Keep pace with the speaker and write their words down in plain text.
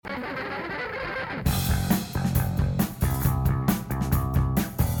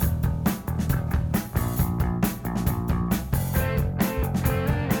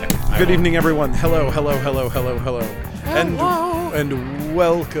Good evening, everyone. Hello. And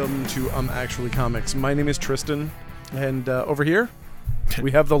welcome to Actually Comics. My name is Tristan, and over here, we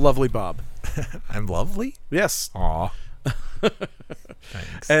have the lovely Bob. I'm lovely? Yes. Aw.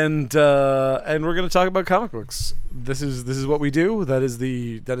 Thanks. And we're going to talk about comic books. This is what we do. That is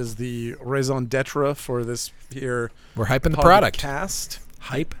the raison d'etre for this here. We're hyping the product. Cast.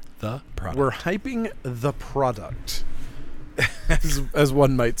 Hype the product. We're hyping the product, as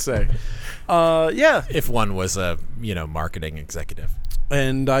one might say. Yeah. If one was a marketing executive.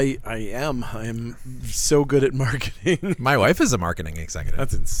 And I am so good at marketing. My wife is a marketing executive.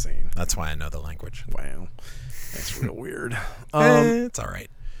 That's insane. That's why I know the language. Wow. That's real weird. It's all right.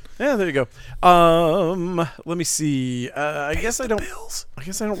 Yeah, there you go. Let me see. I guess I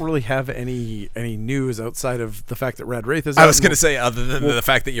don't really have any news outside of the fact that Rad Wraith is out. I was going to say, other than the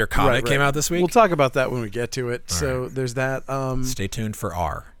fact that your comic came out this week. We'll talk about that when we get to it. All so right. There's that. Stay tuned for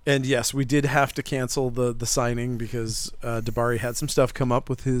R. And yes, we did have to cancel the signing because Dabari had some stuff come up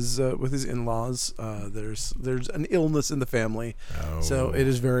with his in-laws. There's an illness in the family, so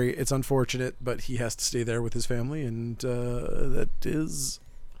it's unfortunate, but he has to stay there with his family, and that is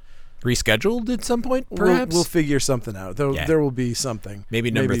rescheduled at some point. Perhaps we'll figure something out. There will be something. Maybe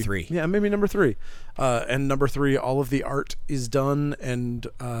number 3. Yeah, maybe number 3. And number 3, all of the art is done, and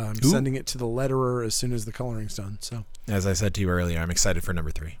I'm sending it to the letterer as soon as the coloring's done. So, as I said to you earlier, I'm excited for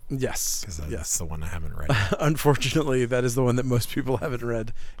number 3. Yes, because that's the one I haven't read. Unfortunately, that is the one that most people haven't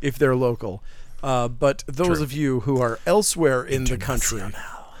read if they're local. But those of you who are elsewhere in the country,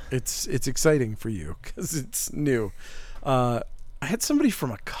 it's exciting for you because it's new. I had somebody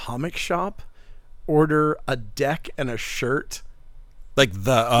from a comic shop order a deck and a shirt. Like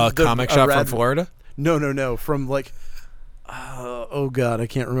the comic shop from Florida? No. From like, oh God, I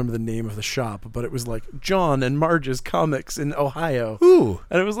can't remember the name of the shop, but it was like John and Marge's Comics in Ohio. Ooh.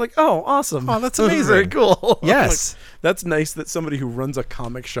 And it was like, oh, awesome. Oh, that's amazing. Very cool. Yes. Like, that's nice that somebody who runs a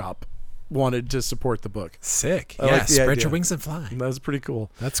comic shop wanted to support the book. Sick. I like the spread idea. your wings and fly. That was pretty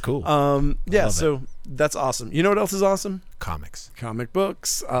cool. That's cool. Yeah, so that's awesome. You know what else is awesome? Comic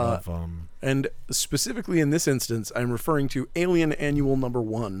books. Love 'em. And specifically in this instance, I'm referring to Alien Annual number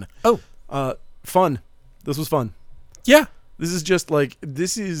 1. Oh. Fun. This was fun. Yeah. This is just like,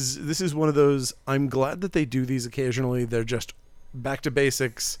 this is one of those, I'm glad that they do these occasionally. They're just back to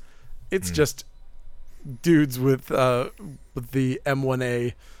basics. It's just dudes with the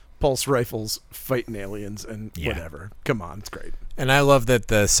M1A pulse rifles fighting aliens and whatever. Come on, it's great. And I love that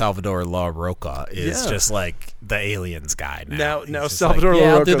the Salvador La Roca is just like the aliens guy now. Now Salvador La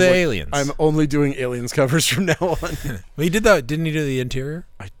Roca. I'll do the aliens. I'm only doing aliens covers from now on. Well, he did that. Didn't he do the interior?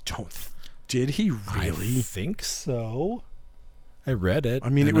 I don't. Did he really? I think so. I read it. I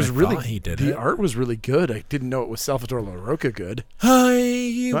mean, it was really. He did the art was really good. I didn't know it was Salvador La Roca good.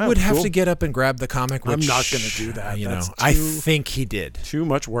 I would have to get up and grab the comic. Which, I'm not going to do that. I think he did. Too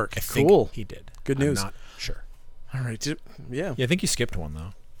much work. I think he did. Good news. I'm not sure. All right. Yeah. Yeah, I think you skipped one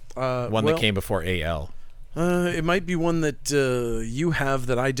though. One that came before AL. It might be one that you have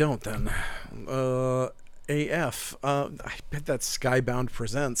that I don't. Then AF. I bet that's Skybound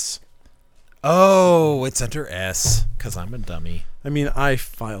Presents. Oh, it's under S because I'm a dummy. I mean, I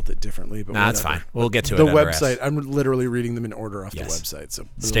filed it differently, but that's fine. We'll get to the it. The website. I'm literally reading them in order off the website. So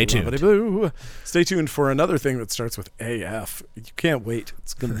stay tuned. Stay tuned for another thing that starts with AF. You can't wait.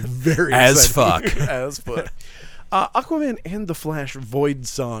 It's going to be very as exciting. fuck. As fuck. Aquaman and the Flash Void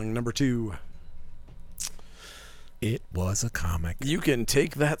Song number 2. It was a comic. You can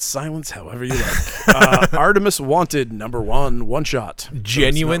take that silence however you like. Artemis Wanted number 1, one shot.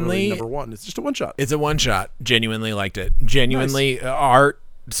 Genuinely, so number 1. It's just a one shot. It's a one shot. Genuinely liked it. Genuinely art.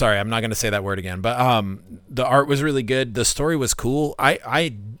 Sorry, I'm not going to say that word again. But the art was really good. The story was cool.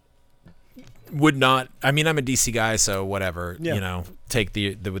 I would not. I mean, I'm a DC guy, so whatever. Yeah. Take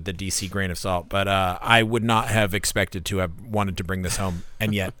with the DC grain of salt. But I would not have expected to have wanted to bring this home,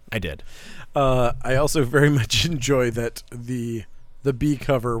 and yet I did. I also very much enjoy that the B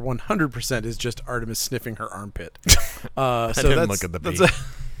cover 100% is just Artemis sniffing her armpit. I didn't look at the B. That's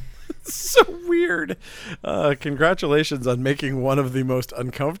so weird. Congratulations on making one of the most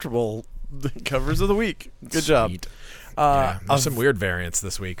uncomfortable covers of the week. Good job. There's some weird variants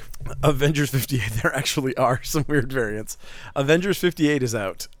this week. Avengers 58. There actually are some weird variants. Avengers 58 is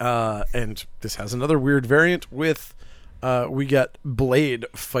out, and this has another weird variant with. We got Blade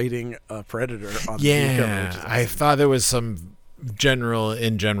fighting a Predator on the cover. I thought there was some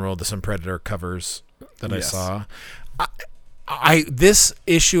some Predator covers that I saw. This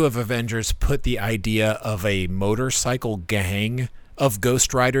issue of Avengers put the idea of a motorcycle gang of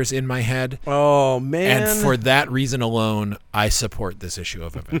Ghost Riders in my head. Oh, man. And for that reason alone, I support this issue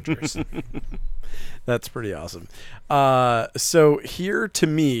of Avengers. That's pretty awesome. So here to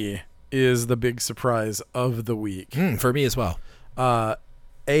me is the big surprise of the week. For me as well.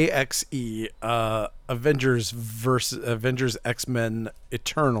 AXE, Avengers X-Men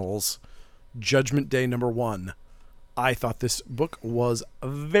Eternals, Judgment Day #1. I thought this book was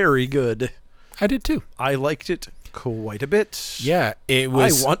very good. I did too. I liked it quite a bit. Yeah, it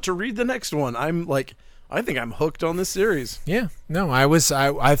was. I want to read the next one. I think I'm hooked on this series. Yeah, no,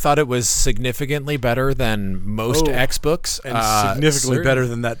 I thought it was significantly better than most X books, and significantly better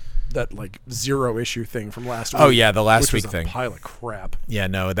than that like 0-issue thing from last week. Oh yeah, the last which week was thing. A pile of crap. Yeah,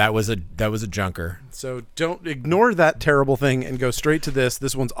 no, that was a junker. So don't ignore that terrible thing and go straight to this.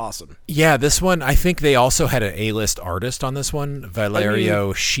 This one's awesome. Yeah, this one, I think they also had an A-list artist on this one,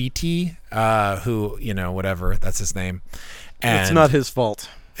 Valerio Schiti, who, whatever, that's his name. And it's not his fault.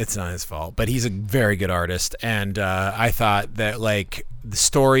 It's not his fault, but he's a very good artist. And I thought that, like, the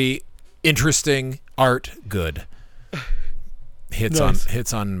story, interesting, art, good.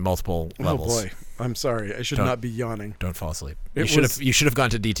 Hits on multiple levels. Oh boy, I'm sorry. I should not be yawning. Don't fall asleep. You should have gone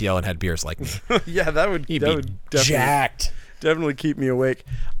to DTL and had beers like me. Yeah, that would definitely jacked. Definitely keep me awake.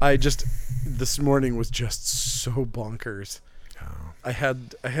 This morning was just so bonkers. Oh. I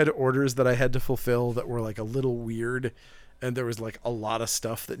had orders that I had to fulfill that were like a little weird. And there was like a lot of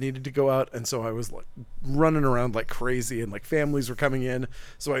stuff that needed to go out. And so I was like running around like crazy, and like families were coming in.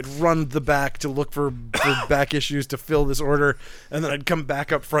 So I'd run the back to look for back issues to fill this order. And then I'd come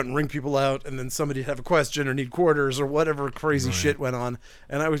back up front and ring people out. And then somebody'd have a question or need quarters or whatever crazy shit went on.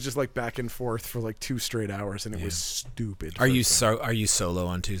 And I was just like back and forth for like 2 straight hours. And it was stupid. Are you solo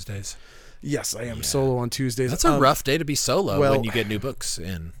on Tuesdays? Yes, I am solo on Tuesdays. That's a rough day to be solo when you get new books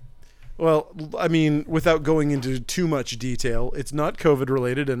in. Well, I mean, without going into too much detail, it's not COVID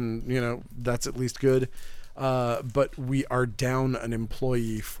related, and that's at least good. But we are down an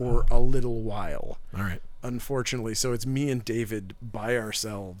employee for a little while. All right. Unfortunately, so it's me and David by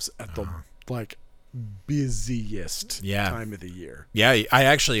ourselves at the busiest time of the year. Yeah,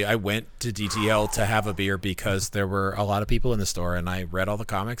 I went to DTL to have a beer because there were a lot of people in the store, and I read all the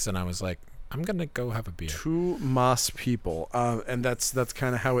comics, and I was like, I'm gonna go have a beer. 2 Moss people, and that's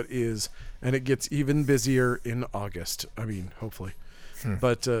kind of how it is, and it gets even busier in August. I mean, hopefully,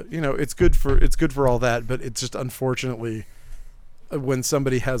 but it's good for all that. But it's just unfortunately when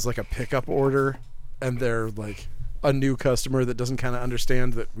somebody has like a pickup order, and they're like a new customer that doesn't kind of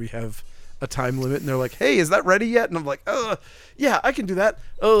understand that we have a time limit, and they're like, "Hey, is that ready yet?" And I'm like, yeah, I can do that.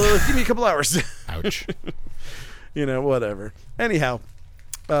 Give me a couple hours." Ouch. Whatever. Anyhow,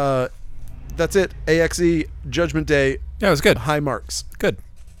 that's it. AXE, Judgment Day. Yeah, it was good. High marks. Good.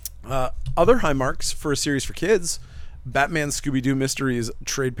 Other high marks for a series for kids, Batman Scooby-Doo Mysteries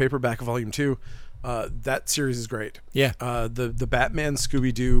trade paperback volume 2. That series is great. Yeah. The Batman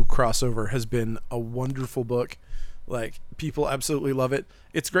Scooby-Doo crossover has been a wonderful book. Like, people absolutely love it.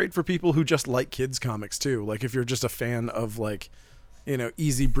 It's great for people who just like kids comics too. Like, if you're just a fan of like,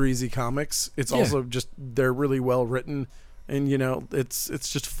 easy breezy comics, it's also just, they're really well written. And it's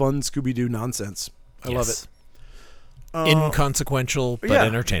just fun Scooby-Doo nonsense. I love it. Inconsequential but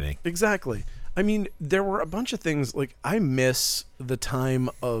entertaining. Exactly. I mean, there were a bunch of things like I miss the time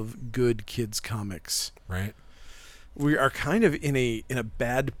of good kids comics. Right. We are kind of in a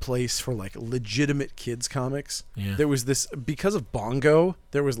bad place for like legitimate kids comics. Yeah. There was this, because of Bongo,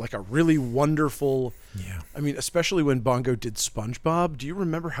 there was like a really wonderful. Yeah. I mean, especially when Bongo did SpongeBob. Do you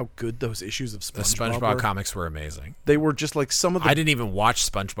remember how good those issues of SpongeBob The SpongeBob were? comics were amazing. They were just like some of the. I didn't even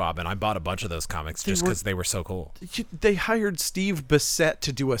watch SpongeBob, and I bought a bunch of those comics just because they were so cool. They hired Steve Bissette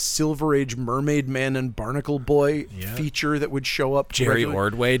to do a Silver Age Mermaid Man and Barnacle Boy feature that would show up. Jerry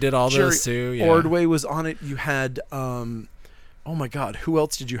Ordway did all those too. Yeah. Ordway was on it. You had. Oh my God! Who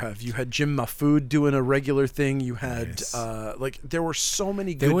else did you have? You had Jim Mahfood doing a regular thing. You had there were so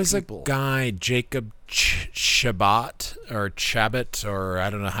many good people. There was a guy, Jacob Chabot or I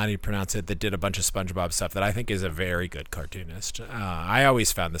don't know how you pronounce it, that did a bunch of SpongeBob stuff that I think is a very good cartoonist. I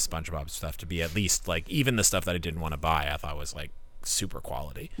always found the SpongeBob stuff to be, at least like, even the stuff that I didn't want to buy, I thought was like super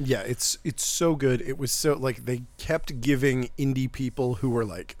quality. Yeah, it's so good. It was so like they kept giving indie people who were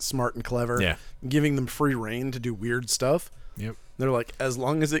like smart and clever, giving them free reign to do weird stuff. Yep. They're like, as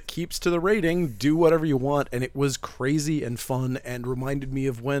long as it keeps to the rating, do whatever you want. And it was crazy and fun, and reminded me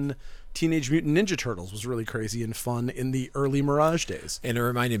of when Teenage Mutant Ninja Turtles was really crazy and fun in the early Mirage days. And it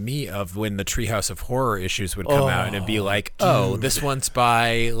reminded me of when the Treehouse of Horror issues would come out, and it'd be like, this one's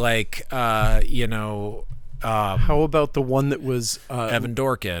by like, how about the one that was Evan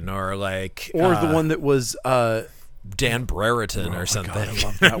Dorkin, or like, or the one that was Dan Brereton or something. God, I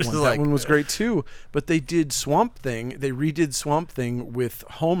love that one. Like, That one was great too. But they did Swamp Thing. They redid Swamp Thing with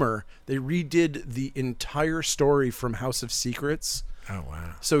Homer. They redid the entire story from House of Secrets. oh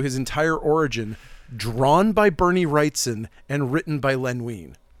wow. So his entire origin, drawn by Bernie Wrightson and written by Len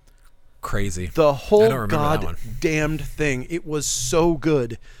Wein. Crazy. The I don't whole remember that one. goddamned thing. It was so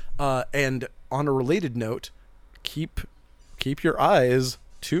good. And on a related note, keep your eyes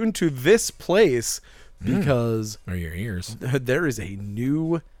tuned to this place because Or your ears. there is a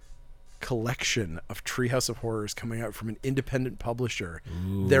new collection of Treehouse of Horrors coming out from an independent publisher.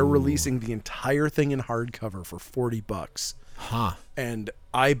 They're releasing the entire thing in hardcover for $40. Huh. And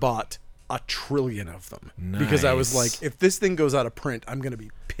I bought a trillion of them because I was Nice. like, if this thing goes out of print, I'm going to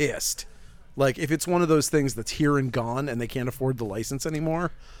be pissed. Like, if it's one of those things that's here and gone and they can't afford the license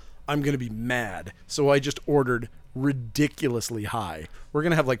anymore, I'm going to be mad. So I just ordered ridiculously high. We're going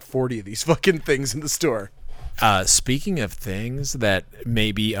to have like 40 of these fucking things in the store. Speaking of things that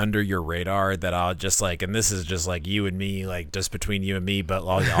may be under your radar that I'll just like, and this is just like you and me, like just between you and me, but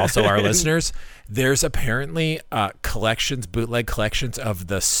also our listeners, there's apparently bootleg collections of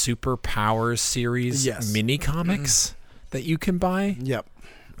the Superpowers series mini comics that you can buy. Yep.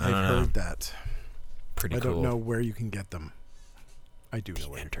 I've heard that. Pretty I cool. don't know where you can get them. I do know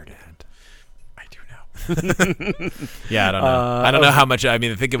where. Internet. I do know. Yeah, I don't know. I don't know how much. I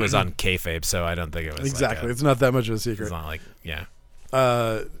mean, I think it was on kayfabe, so I don't think it was Exactly. Like It's not that much of a secret. it's not like yeah.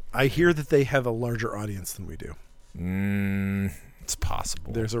 I hear that they have a larger audience than we do. It's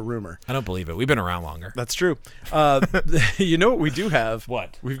possible. There's a rumor. I don't believe it. We've been around longer. That's true. You know what we do have?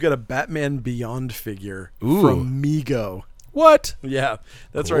 What? We've got a Batman Beyond figure Ooh. from Mego. What? Yeah,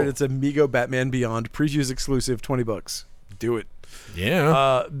 that's Cool. right. It's a Mego Batman Beyond previews exclusive, $20. Do it.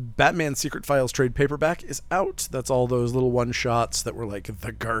 Yeah. Batman Secret Files trade paperback is out. That's all those little one shots that were like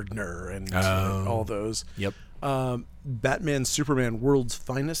The Gardener and all those. Yep. Batman Superman World's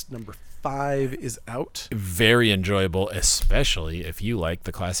Finest #5 is out. Very enjoyable, especially if you like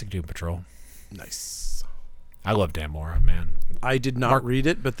the classic Doom Patrol. Nice. I love Dan Mora, man. I did not read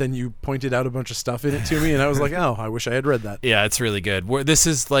it, but then you pointed out a bunch of stuff in it to me, and I was like, oh, I wish I had read that. Yeah, it's really good. This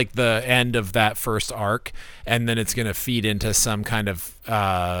is like the end of that first arc, and then it's going to feed into some kind of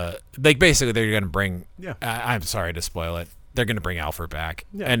like basically they're going to bring. Yeah. I'm sorry to spoil it. They're going to bring Alfred back,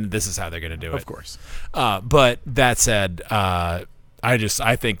 and this is how they're going to do it. Of course. But that said, I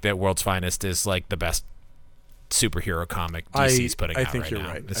think that World's Finest is like the best superhero comic DC's putting I out think right you're now.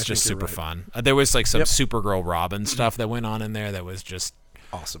 right. It's I just think you're super right. fun. There was like some Supergirl Robin stuff that went on in there that was just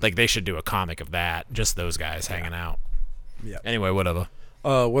Awesome. like they should do a comic of that. Just those guys hanging out. Yeah. Anyway, whatever.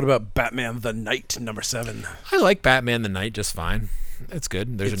 What about Batman the Knight #7? I like Batman the Knight just fine. It's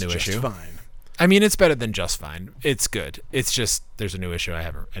good. There's It's a new just issue. fine. I mean, it's better than just fine. It's good. It's just there's a new issue I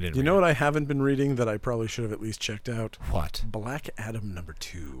didn't. You know what I haven't been reading that I probably should have at least checked out? What? Black Adam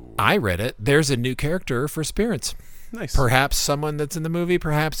 #2. I read it. There's a new character for Spirits. Nice. Perhaps someone that's in the movie.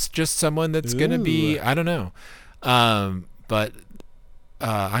 Perhaps just someone that's going to be. I don't know. But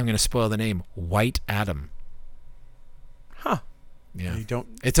I'm going to spoil the name. White Adam. Huh. Yeah. I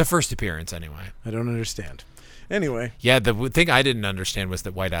It's a first appearance anyway. don't understand. Anyway. Yeah. The thing I didn't understand was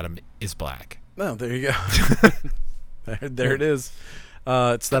that White Adam is black. Oh, there you go. there it is.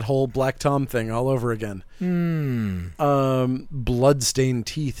 It's that whole Black Tom thing all over again. Bloodstained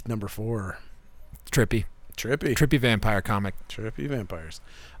Teeth #4. Trippy. Trippy vampire comic. Trippy vampires.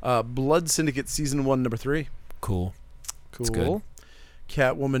 Blood Syndicate Season 1 #3. Cool. Cool. It's good.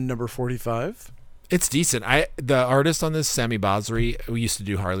 Catwoman #45. It's decent. The artist on this, Sami Basri, who used to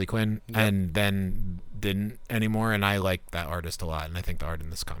do Harley Quinn and then didn't anymore, and I like that artist a lot, and I think the art in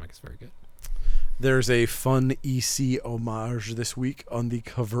this comic is very good. There's a fun EC homage this week on the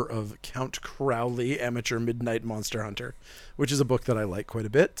cover of Count Crowley, Amateur Midnight Monster Hunter, which is a book that I like quite a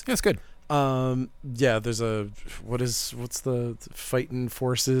bit. Yeah, it's good. Yeah, there's what's the Fighting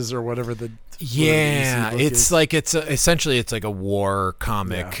Forces or whatever the Yeah, EC book it's is. like essentially it's like a war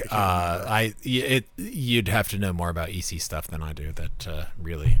comic. Yeah, You'd have to know more about EC stuff than I do that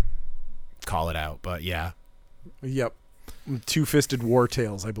really call it out, but yeah. Yep. Two-Fisted War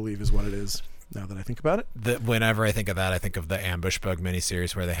Tales, I believe, is what it is. Now that I think about it, Whenever I think of that, I think of the Ambush Bug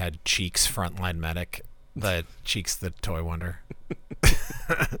miniseries where they had Cheeks, Frontline Medic, the Cheeks, the Toy Wonder.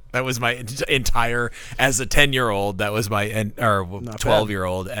 That was my entire, as a 10-year-old, that was my, or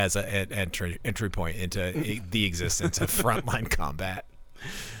 12-year-old as an entry point into the existence of Frontline Combat.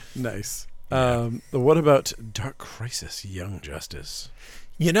 nice. What about Dark Crisis: Young Justice?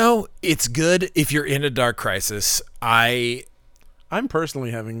 You know, it's good if you're in a Dark Crisis. I I'm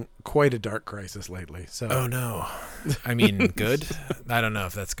personally having quite a dark crisis lately. So Oh no. I mean, good? I don't know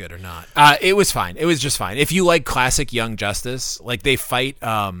if that's good or not. It was fine. It was just fine. If you like classic Young Justice, like they fight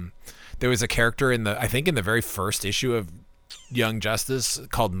there was a character I think in the very first issue of Young Justice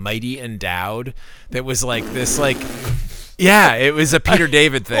called Mighty Endowed that was like this like yeah, it was a Peter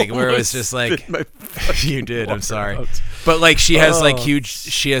David thing where it was just like you did, I'm sorry. Out. But like she has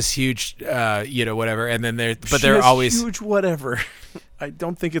huge whatever, and then they're always huge whatever. I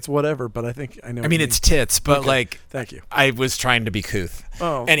don't think it's whatever, but I think I know. I mean, it's tits, but okay. like, thank you. I was trying to be couth.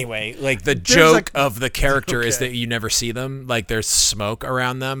 Oh, anyway, like the joke of the character is that you never see them. Like there's smoke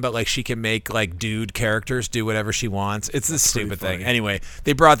around them, but like she can make like dude characters do whatever she wants. It's this stupid thing. Anyway,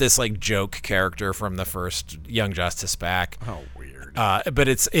 they brought this like joke character from the first Young Justice back. Oh, weird. But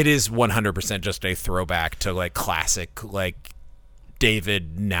it is 100% just a throwback to like classic like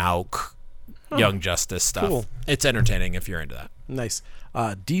David Nauk Young Justice stuff. Cool. It's entertaining if you're into that. Nice.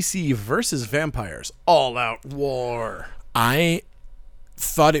 DC versus Vampires. All Out War. I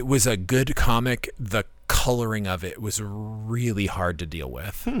thought it was a good comic. The coloring of it was really hard to deal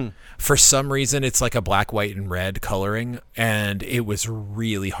with. For some reason, it's like a black, white, and red coloring, and it was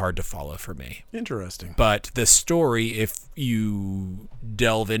really hard to follow for me. Interesting. But the story, if you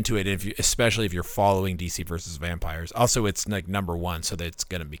delve into it, especially if you're following DC versus Vampires, also it's like #1, so that it's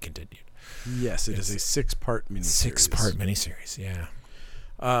going to be continued. Yes, it's a 6-part miniseries. 6-part miniseries, yeah.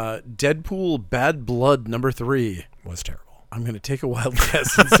 Deadpool Bad Blood #3 was terrible. I'm going to take a wild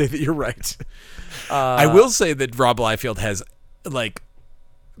guess and say that you're right. I will say that Rob Liefeld has like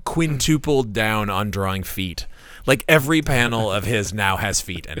quintupled down on drawing feet. Like every panel of his now has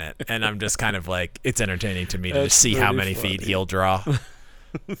feet in it, and I'm just kind of like, it's entertaining to me to see how many feet he'll draw.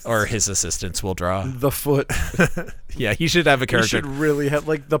 Or his assistants will draw. The foot. Yeah, he should have a character. He should really have,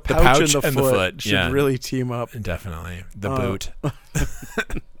 like, the pouch and the foot should really team up. Definitely. The boot.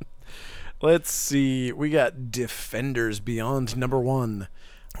 Let's see. We got Defenders Beyond #1.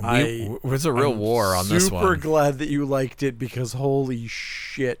 It was a real war on this one. Super glad that you liked it because holy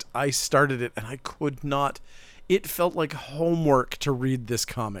shit. I started it and I could not. It felt like homework to read this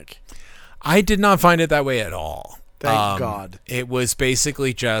comic. I did not find it that way at all. Thank God. It was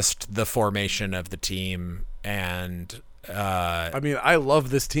basically just the formation of the team, and I mean, I love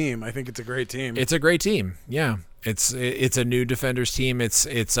this team. I think it's a great team. It's a great team. Yeah, it's a new Defenders team. It's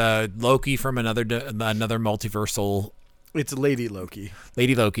Loki from another multiversal. It's Lady Loki.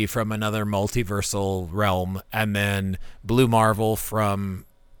 Lady Loki from another multiversal realm, and then Blue Marvel from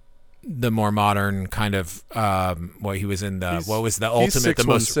the more modern kind of he was in the what was the Ultimate, the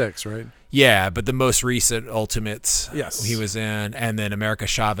most 616, right? Yeah, but the most recent Ultimates, yes, he was in, and then America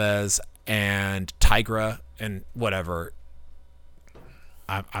Chavez and Tigra and whatever.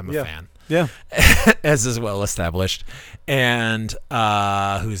 I'm a fan. Yeah, as is well established. And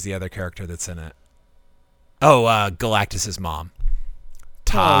who's the other character that's in it? Oh, Galactus's mom,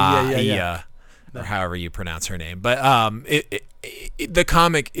 Taia, or however you pronounce her name. But the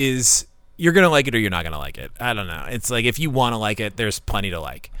comic is, you're going to like it or you're not going to like it. I don't know. It's like, if you want to like it, there's plenty to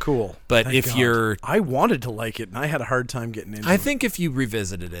like. Cool. But I wanted to like it and I had a hard time getting into it. I think if you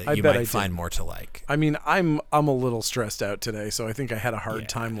revisited it, you might find more to like. I mean, I'm a little stressed out today, so I think I had a hard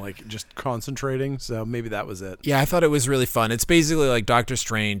time like just concentrating, so maybe that was it. Yeah, I thought it was really fun. It's basically like Doctor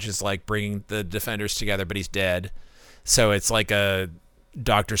Strange is like bringing the Defenders together, but he's dead. So it's like a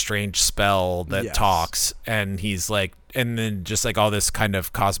Doctor Strange spell that talks, and he's like, and then just like all this kind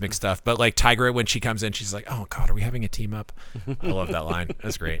of cosmic stuff. But like Tigra, when she comes in, she's like, "Oh God, are we having a team up?" I love that line.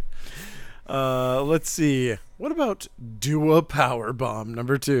 That's great. Let's see. What about Do a Power Bomb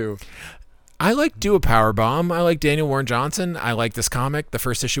 #2? I like Do a Power Bomb. I like Daniel Warren Johnson. I like this comic. The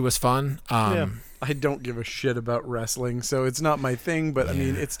first issue was fun. I don't give a shit about wrestling, so it's not my thing, but I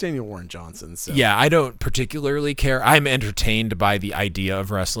mean, it's Daniel Warren Johnson. So. Yeah, I don't particularly care. I'm entertained by the idea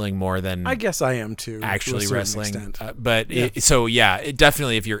of wrestling more than I guess I am too. Actually to a wrestling.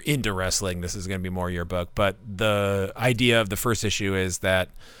 Definitely if you're into wrestling, this is going to be more your book. But the idea of the first issue is that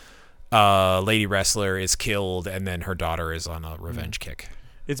lady wrestler is killed and then her daughter is on a revenge kick.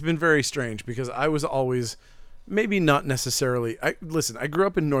 It's been very strange because I was always, maybe not necessarily, I grew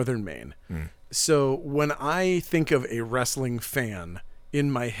up in northern Maine. So when I think of a wrestling fan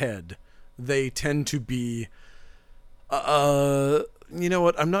in my head, they tend to be, you know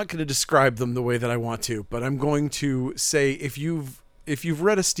what? I'm not going to describe them the way that I want to, but I'm going to say if you've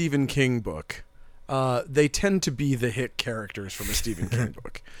read a Stephen King book, they tend to be the hit characters from a Stephen King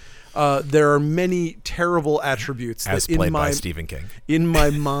book. There are many terrible attributes as that played by Stephen King in my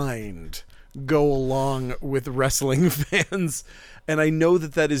mind go along with wrestling fans. And I know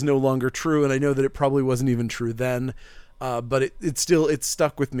that is no longer true, and I know that it probably wasn't even true then. But it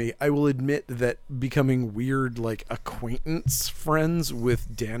stuck with me. I will admit that becoming weird, like, acquaintance friends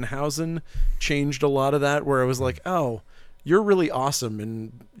with Danhausen changed a lot of that, where I was like, oh, you're really awesome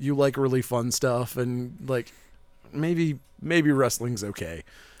and you like really fun stuff, and like maybe wrestling's okay.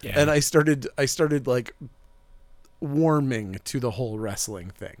 Yeah. And I started like warming to the whole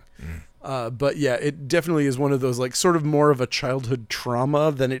wrestling thing. But yeah, it definitely is one of those, like, sort of more of a childhood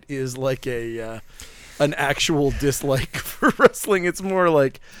trauma than it is like an actual dislike for wrestling. It's more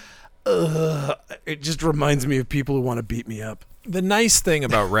like, it just reminds me of people who want to beat me up. The nice thing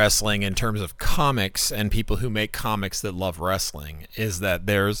about wrestling in terms of comics and people who make comics that love wrestling is that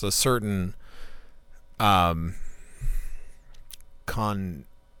there's a certain congruence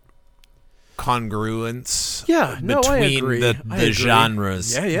between the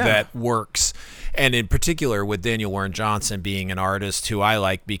genres that works. And in particular with Daniel Warren Johnson being an artist who I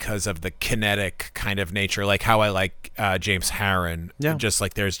like because of the kinetic kind of nature, like how I like James Harren. Yeah. Just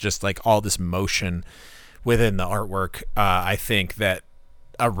like there's just like all this motion within the artwork. I think that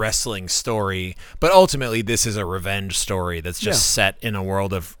a wrestling story, but ultimately this is a revenge story that's just set in a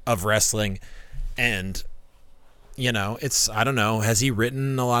world of wrestling. And you know, it's, I don't know, has he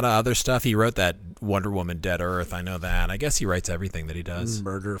written a lot of other stuff? He wrote that Wonder Woman Dead Earth, I know that. I guess he writes everything that he does.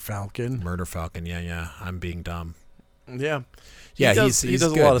 Murder Falcon, yeah. I'm being dumb. Yeah. He does a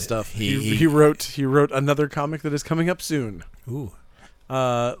lot of stuff. He wrote another comic that is coming up soon. Ooh.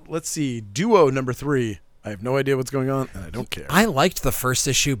 Let's see. Duo number 3. I have no idea what's going on, and I don't care. I liked the first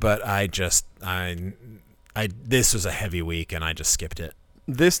issue, but this was a heavy week, and I just skipped it.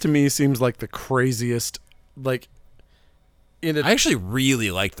 This to me seems like the craziest, like, I actually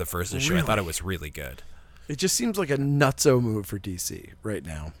really liked the first issue. Really? I thought it was really good. It just seems like a nutso move for DC right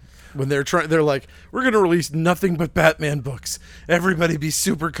now. When they're like, we're going to release nothing but Batman books. Everybody be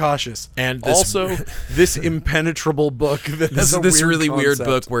super cautious. And this impenetrable book that has this really weird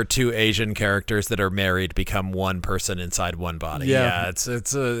book where 2 Asian characters that are married become one person inside one body. Yeah, it's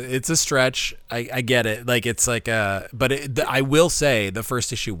a stretch. I get it. Like, it's like I will say the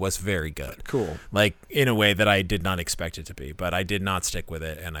first issue was very good. Cool. Like, in a way that I did not expect it to be, but I did not stick with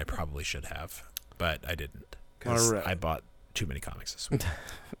it, and I probably should have, but I didn't because I bought too many comics this week.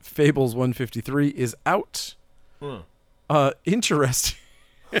 Fables 153 is out. Interesting.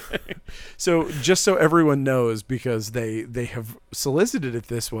 So just so everyone knows, because they have solicited it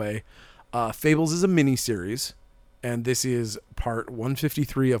this way, Fables is a mini-series, and this is part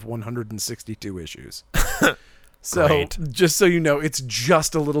 153 of 162 issues. So Great. Just so you know, it's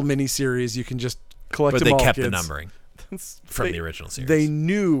just a little mini-series. You can just collect them all. But they kept the numbering from the original series. They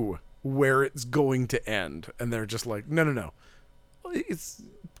knew where it's going to end, and they're just like, no.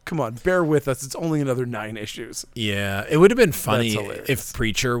 Come on, bear with us. It's only another 9 issues. Yeah, it would have been funny if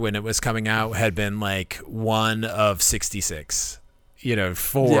Preacher, when it was coming out, had been like 1 of 66. 4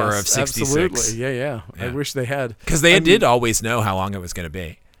 of 66. Absolutely. Yeah. I wish they had, because they did always know how long it was going to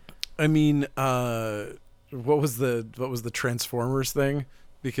be. I mean, what was the Transformers thing?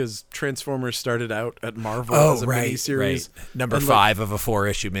 Because Transformers started out at Marvel as a miniseries. Right. Number 5 of a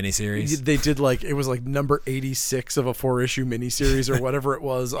 4-issue miniseries. They did it was like number 86 of a 4-issue miniseries or whatever it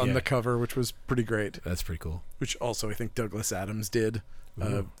was on the cover, which was pretty great. That's pretty cool. Which also I think Douglas Adams did.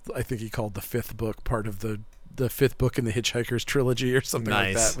 I think he called the 5th book part of the 5th book in the Hitchhiker's trilogy or something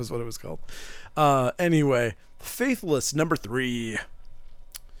like that was what it was called. Anyway, Faithless number 3.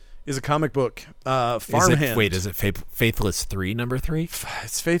 Is a comic book. Farmhand. Is it Faithless 3 number 3?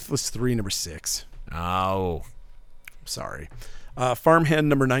 It's Faithless 3 number 6. Oh. Sorry. Farmhand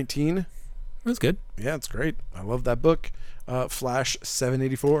number 19. That's good. Yeah, it's great. I love that book. Flash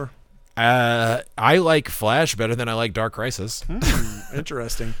 784. I like Flash better than I like Dark Crisis.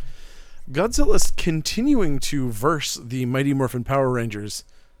 Interesting. Godzilla's continuing to verse the Mighty Morphin Power Rangers.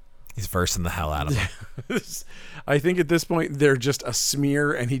 He's versing the hell out of them. I think at this point they're just a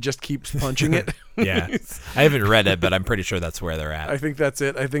smear, and he just keeps punching it. Yeah, I haven't read it, but I'm pretty sure that's where they're at. I think that's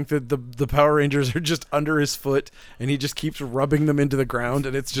it. I think that the Power Rangers are just under his foot, and he just keeps rubbing them into the ground,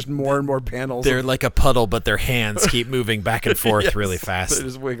 and it's just more and more panels. They're like a puddle, but their hands keep moving back and forth really fast. They're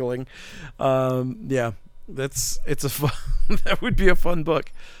just wiggling. Yeah, it's a fun. That would be a fun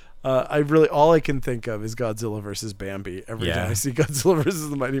book. All I can think of is Godzilla versus Bambi every time I see Godzilla versus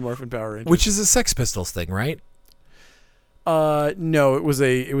the Mighty Morphin Power Rangers. Which is a Sex Pistols thing, right? No, it was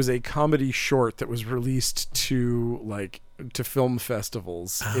a comedy short that was released to film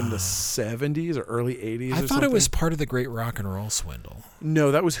festivals in the 70s or early 80s. I thought it was part of the Great Rock and Roll Swindle.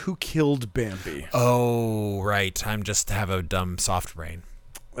 No, that was Who Killed Bambi. Oh, right. I just have a dumb soft brain.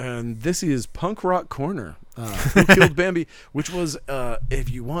 And this is Punk Rock Corner. Who Killed Bambi? Which was, if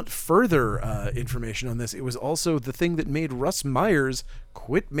you want further information on this, it was also the thing that made Russ Myers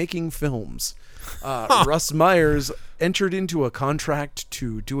quit making films. Russ Myers entered into a contract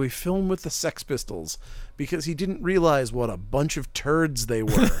to do a film with the Sex Pistols because he didn't realize what a bunch of turds they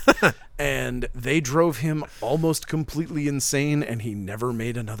were. And they drove him almost completely insane, and he never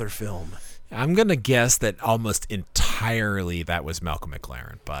made another film. I'm going to guess that almost entirely that was Malcolm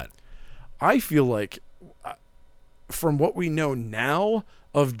McLaren, but I feel like from what we know now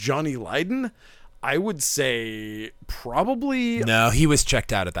of Johnny Lydon, I would say probably... No, he was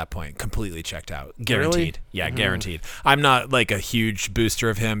checked out at that point. Completely checked out. Guaranteed. Really? Yeah, guaranteed. I'm not like a huge booster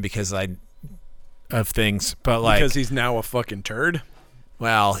of him of things, but like... Because he's now a fucking turd?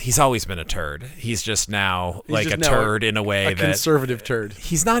 Well, he's always been a turd. He's just now turd in a way that... A conservative turd.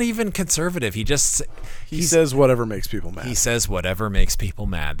 He's not even conservative. He says whatever makes people mad. He says whatever makes people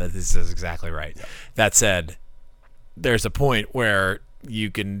mad. That is exactly right. Yep. That said, there's a point where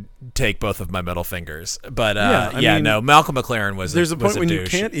you can take both of my middle fingers. But no, Malcolm McLaren was There's a point when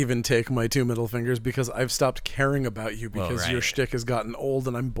douche. You can't even take my two middle fingers because I've stopped caring about you because your shtick has gotten old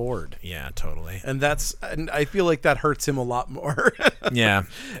and I'm bored. Yeah, totally. And I feel like that hurts him a lot more. Yeah.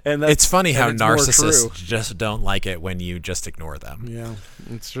 And it's funny how narcissists just don't like it when you just ignore them. Yeah,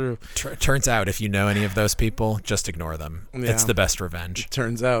 it's true. Turns out if you know any of those people, just ignore them. Yeah. It's the best revenge. It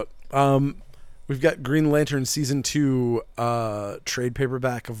turns out. We've got Green Lantern Season 2, trade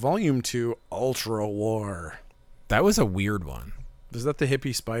paperback, Volume 2, Ultra War. That was a weird one. Was that the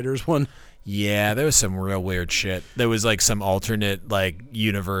hippie spiders one? Yeah, there was some real weird shit. There was like some alternate like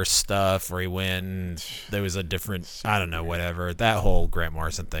universe stuff where he went and there was a different, I don't know, whatever. That whole Grant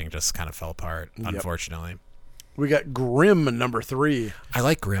Morrison thing just kind of fell apart, unfortunately. We got Grimm number 3. I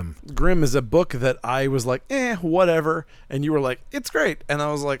like Grimm. Grimm is a book that I was like, whatever. And you were like, it's great. And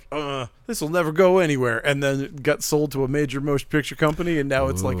I was like, this will never go anywhere. And then it got sold to a major motion picture company, and now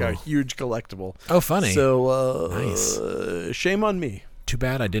it's like a huge collectible. Oh, funny. So, nice. Shame on me. Too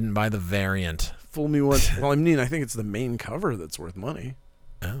bad I didn't buy the variant. Fool me once. Well, I mean, I think it's the main cover that's worth money.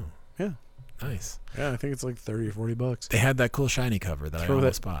 Oh. Yeah. Nice. Yeah, I think it's like $30 or $40. They had that cool shiny cover that I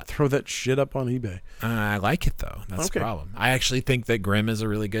almost bought. Throw that shit up on eBay. I like it though. That's the problem. I actually think that Grimm is a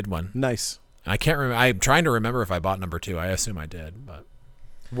really good one. Nice. I can't remember. I'm trying to remember if I bought number 2. I assume I did, but.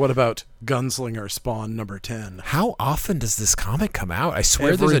 What about Gunslinger Spawn number 10? How often does this comic come out? I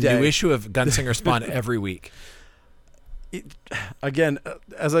swear there's a new issue of Gunslinger Spawn every week. Again,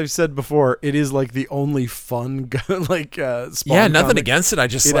 as I've said before, it is like the only fun Spawn yeah, nothing comic. Against it. I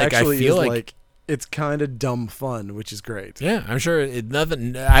just I feel like it's kind of dumb fun, which is great. Yeah, I'm sure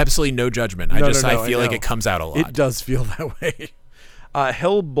absolutely no judgment. I feel like it comes out a lot. It does feel that way.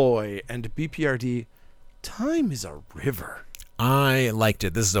 Hellboy and BPRD, Time is a River. I liked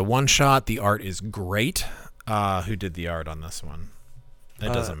it. This is a one-shot. The art is great. Who did the art on this one?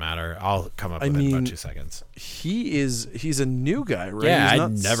 It doesn't matter. I'll come up with it in about 2 seconds. He's a new guy, right? Yeah,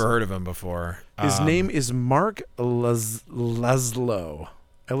 I'd never heard of him before. His name is Mark Laszlo.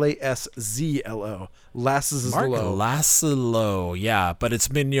 Laszlo. Mark Laszlo, yeah, but it's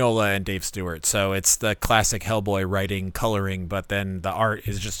Mignola and Dave Stewart, so it's the classic Hellboy writing, coloring, but then the art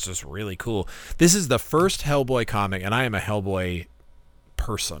is just really cool. This is the first Hellboy comic, and I am a Hellboy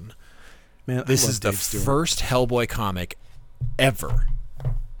person. Man, this is the first Hellboy comic ever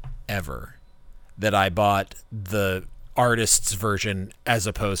that I bought the artist's version as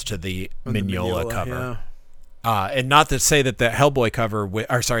opposed to the Mignola cover. Yeah. And not to say that the Hellboy cover,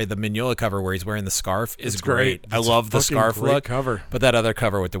 the Mignola cover where he's wearing the scarf is great. I love the scarf look cover. But that other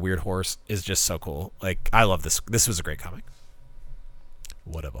cover with the weird horse is just so cool. Like, I love this. This was a great comic.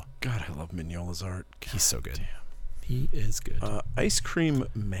 Whatever. God, I love Mignola's art. He's so good. Damn. He is good. Ice Cream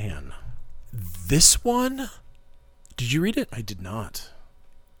Man. This one? Did you read it? I did not.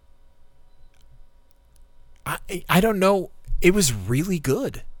 I don't know. It was really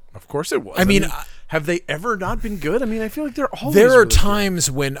good. Of course it was. I mean, have they ever not been good? I mean, I feel like they're always There are really times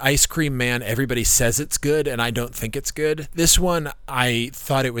good. when Ice Cream Man, everybody says it's good, and I don't think it's good. This one, I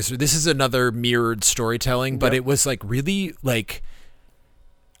thought it was... This is another mirrored storytelling, but it was like really like...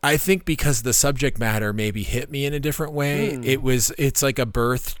 I think because the subject matter maybe hit me in a different way. It's like a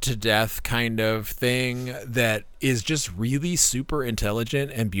birth to death kind of thing that is just really super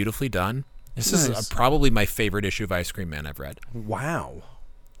intelligent and beautifully done. This is probably my favorite issue of Ice Cream Man I've read. Wow.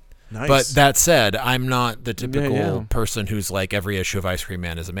 Nice. But that said, I'm not the typical person who's like every issue of Ice Cream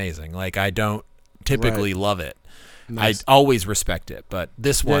Man is amazing. Like, I don't typically love it. Nice. I always respect it. But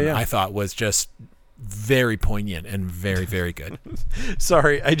this one I thought was just very poignant and very, very good.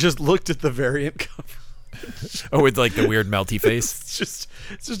 Sorry, I just looked at the variant cover. Oh, with like the weird melty face.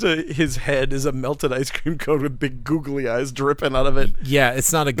 It's just his head is a melted ice cream cone with big googly eyes dripping out of it. Yeah,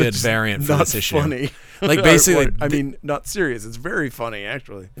 it's not a good variant for this issue. Funny. Like basically, I mean, not serious. It's very funny,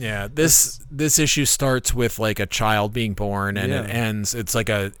 actually. Yeah, this issue starts with like a child being born, and it ends.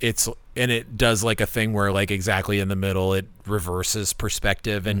 And it does like a thing where like exactly in the middle it reverses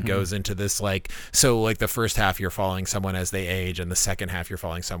perspective and goes into this like, so like the first half you're following someone as they age, and the second half you're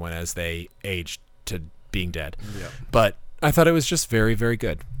following someone as they age to being dead. Yeah. But I thought it was just very, very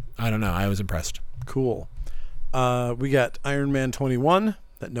good. I don't know. I was impressed. Cool. We got Iron Man 21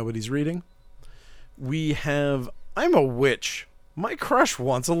 that nobody's reading. We have I'm a Witch. My crush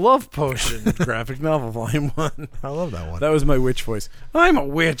wants a love potion. Graphic novel, volume 1. I love that one. That was my witch voice. I'm a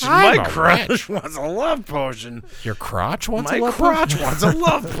witch. And my crush wants a love potion. Your crotch wants a love potion? My crotch wants a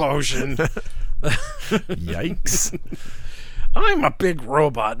love potion. Yikes. I'm a big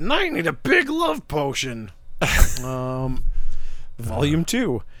robot, and I need a big love potion. Volume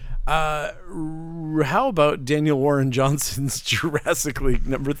 2. How about Daniel Warren Johnson's Jurassic League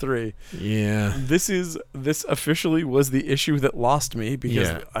number 3? Yeah. This officially was the issue that lost me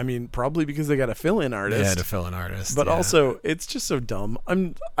because I mean probably because they got a fill-in artist. Yeah, to fill in artist. But also it's just so dumb.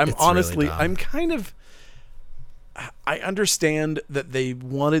 I'm honestly really I'm kind of I understand that they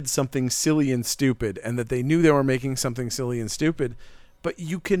wanted something silly and stupid and that they knew they were making something silly and stupid, but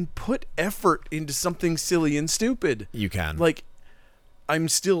you can put effort into something silly and stupid. You can. Like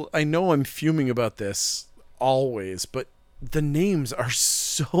I know I'm fuming about this always, but the names are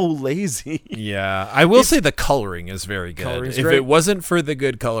so lazy. Yeah. I will say the coloring is very good. If great. it wasn't for the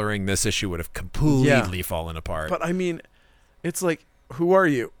good coloring, this issue would have completely fallen apart. But I mean, it's like, who are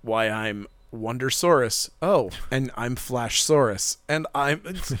you? Why, I'm Wondersaurus. Oh, and I'm Flashsaurus. And I'm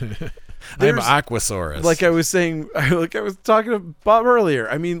Aquasaurus. Like I was saying, like I was talking to Bob earlier.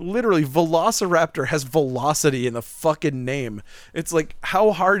 I mean, literally, Velociraptor has velocity in the fucking name. It's like,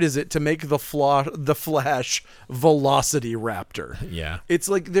 how hard is it to make the Flash Velocity Raptor? Yeah. It's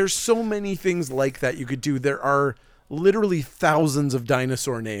like there's so many things like that you could do. There are literally thousands of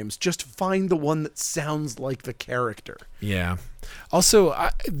dinosaur names. Just find the one that sounds like the character. Yeah. Also,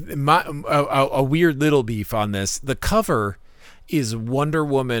 a weird little beef on this. The cover is Wonder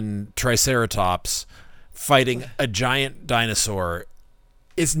Woman Triceratops fighting a giant dinosaur.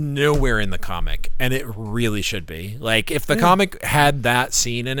 Is nowhere in the comic, and it really should be. Like, if the comic had that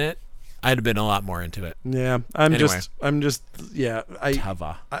scene in it, I'd have been a lot more into it. Yeah, Tava.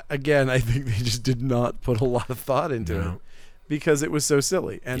 I think they just did not put a lot of thought into it because it was so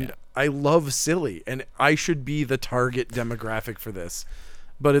silly. And I love silly, and I should be the target demographic for this.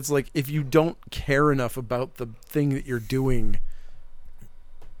 But it's like, if you don't care enough about the thing that you're doing,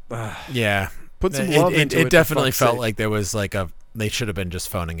 put some love into it. It definitely felt like there was like they should have been just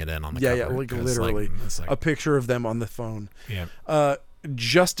phoning it in on the cover. Yeah, like literally a picture of them on the phone. Yeah.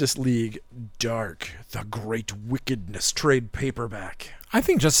 Justice League Dark, the Great Wickedness trade paperback. I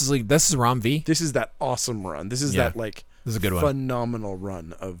think Justice League, this is Rom V. This is that awesome run. This is that like this is a good phenomenal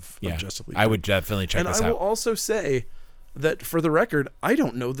run of Justice League. I would definitely check this out. And I will also say that, for the record, I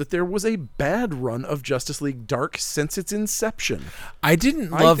don't know that there was a bad run of Justice League Dark since its inception. I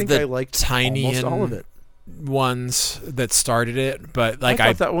didn't love I liked tiny almost all of it. Ones that started it, but like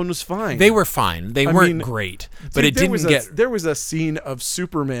I thought that one was fine. They were fine. They weren't great, but it didn't get. There was a scene of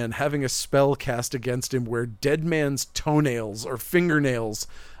Superman having a spell cast against him where Dead Man's toenails or fingernails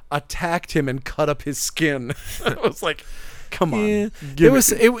attacked him and cut up his skin. I was like, come on. Yeah. It was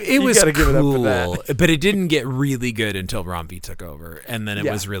cool, give it up for that. But it didn't get really good until Rom V took over, and then it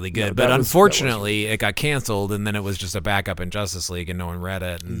was really good. But unfortunately, it got canceled, and then it was just a backup in Justice League, and no one read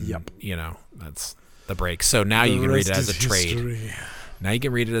it. And, that's the break. So now you can read it as a trade. Now you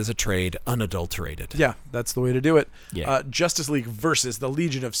can read it as a trade, unadulterated. Yeah, that's the way to do it. Yeah. Justice League versus the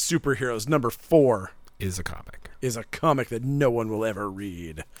Legion of Superheroes number 4 is a comic. Is a comic that no one will ever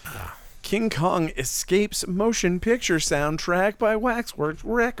read. King Kong Escapes motion picture soundtrack by Waxworks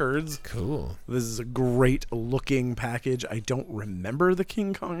Records. Cool. This is a great looking package. I don't remember the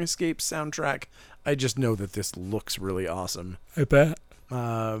King Kong Escapes soundtrack. I just know that this looks really awesome. I bet.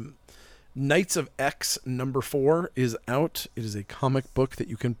 Knights of X number 4 is out. It is a comic book that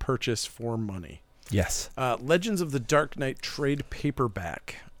you can purchase for money. Yes. Legends of the Dark Knight trade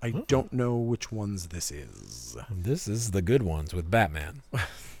paperback. I don't know which ones this is. This is the good ones with Batman.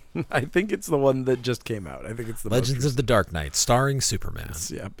 I think it's the one that just came out. I think it's the Legends of the Dark Knight, starring Superman.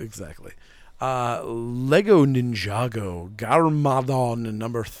 Yeah, exactly. Lego Ninjago Garmadon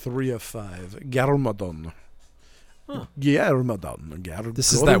number 3 of 5. Garmadon. Garmadon.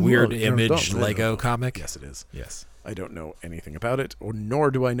 This is that weird image Lego comic? Yes, it is. Yes. I don't know anything about it, or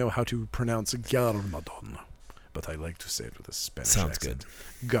nor do I know how to pronounce Garmadon. But I like to say it with a Spanish Sounds accent.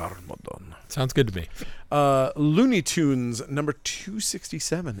 good. Garmadon. Sounds good to me. Looney Tunes number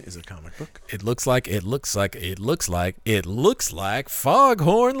 267 is a comic book. It looks like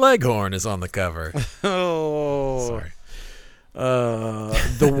Foghorn Leghorn is on the cover. Oh. Sorry.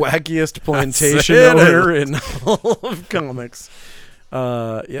 The wackiest plantation owner in all of comics.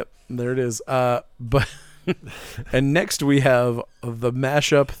 Yep, there it is. But and next we have the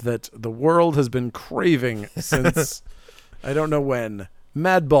mashup that the world has been craving since I don't know when.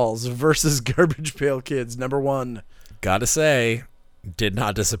 Mad Balls versus Garbage Pail Kids number 1. Gotta say, did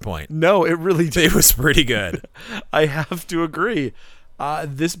not disappoint. No, it really did. It was pretty good. I have to agree.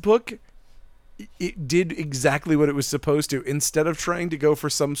 This book, it did exactly what it was supposed to. Instead of trying to go for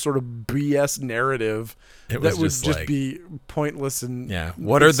some sort of BS narrative It that was would just just like- be pointless Yeah.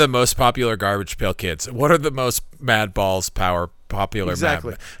 What are the most popular Garbage Pail Kids? What are the most Mad Balls popular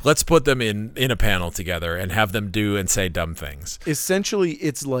Exactly. Mad? Let's put them in a panel together and have them do and say dumb things. essentially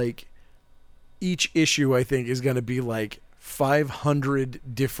it's like each issue I think is going to be like 500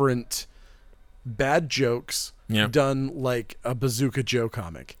 different bad jokes Yeah. done like a Bazooka Joe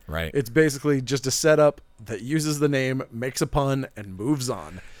comic. Right. It's basically just a setup that uses the name, makes a pun, and moves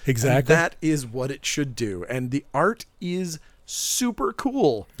on. Exactly. And that is what it should do. And the art is super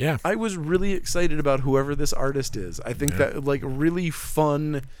cool. Yeah. I was really excited about whoever this artist is. I think that like really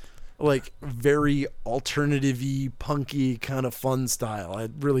fun, like very alternative-y, punky kind of fun style. I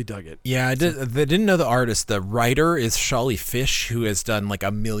really dug it. Yeah, I didn't know the artist. The writer is Shawley Fish, who has done like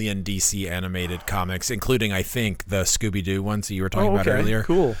 1 million DC animated comics, including I think the Scooby-Doo ones that you were talking about earlier.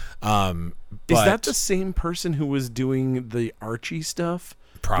 Cool. But Is that the same person who was doing the Archie stuff?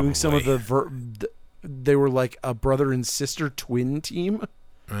 Probably. Doing some of they were like a brother and sister twin team.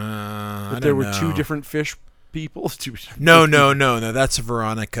 I There don't were know. 2 different fish people. No. That's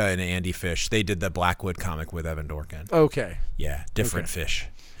Veronica and Andy Fish. They did the Blackwood comic with Evan Dorkin. Okay. Yeah, different fish.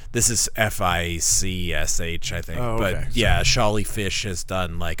 This is FICSH, I think. Oh, okay. But yeah, Shawley Fish has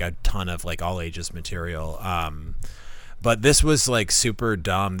done like a ton of like all ages material. But this was like super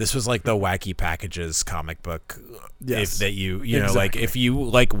dumb. This was like the Wacky Packages comic book. Yes. If that you know, like Exactly. if you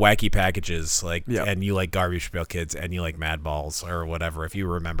like Wacky Packages, like Yeah. and you like Garbage Pail Kids and you like Mad Balls or whatever, if you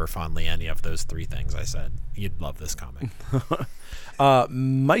remember fondly any of those 3 things I said, you'd love this comic.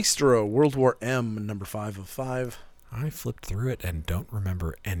 Maestro, World War M, number 5 of 5. I flipped through it and don't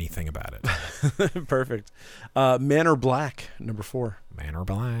remember anything about it. Perfect. Man or Black, number 4. Man or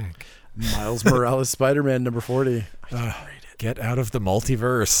Black. Miles Morales, Spider-Man, number 40. I can't read Get out of the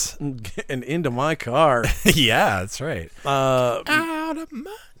multiverse. it. And into my car. Yeah, that's right. Out of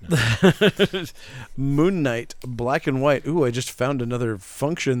my... Moon Knight, Black and White. Ooh, I just found another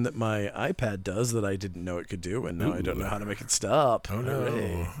function that my iPad does that I didn't know it could do, and now I don't know how to make it stop. Oh Hooray.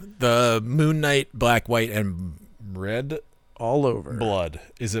 no. The Moon Knight, Black, White, and Red All over. Blood.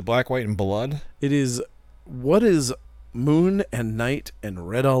 Is it Black, White, and Blood? It is, what is Moon and Night and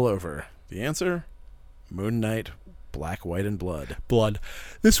Red all over? The answer? Moon Knight, Black, White, and Blood. Blood.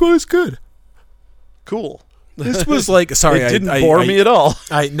 This one is good. Cool. This was like, sorry, It didn't bore me at all.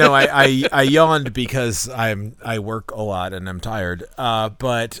 I yawned because I work a lot and I'm tired.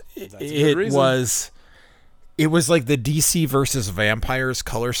 But good it reason. was like the DC versus vampires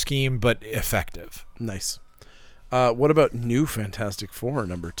color scheme, but effective. Nice. What about New Fantastic Four,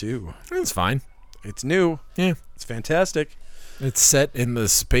 number 2? It's fine. It's new. Yeah. It's fantastic. It's set in the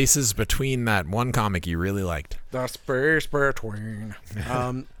spaces between that one comic you really liked. The space between.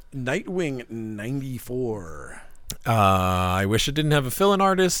 Nightwing 94. I wish it didn't have a fill-in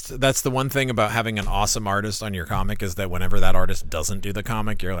artist. That's the one thing about having an awesome artist on your comic is that whenever that artist doesn't do the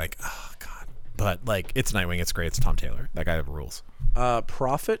comic, you're like, oh, God. But, like, it's Nightwing. It's great. It's Tom Taylor. That guy rules.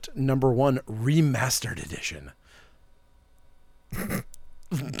 Prophet number 1 remastered edition.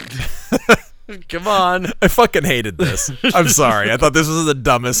 Come on. I fucking hated this. I'm sorry. I thought this was the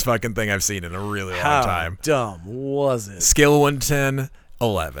dumbest fucking thing I've seen in a really long How time. dumb was it? Scale of 1 to 10,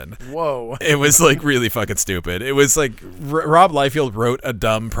 11. Whoa. It was like really fucking stupid. It was like Rob Liefeld wrote a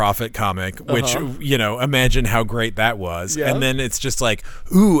dumb Prophet comic, which, you know, imagine how great that was. Yeah. And then it's just like,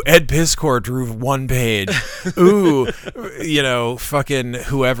 ooh, Ed Piskor drew 1 page. Ooh, you know, fucking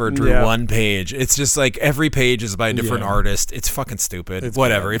whoever drew Yeah. 1 page. It's just like every page is by a different Yeah. artist. It's fucking stupid. It's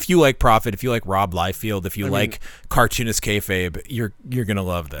Whatever. bad. If you like Prophet, if you like Rob Liefeld, if you like cartoonist kayfabe, you're gonna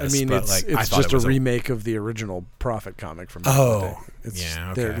love this. I mean, but it's, like, I it's thought just it was a remake of the original Prophet comic from back in the day. It's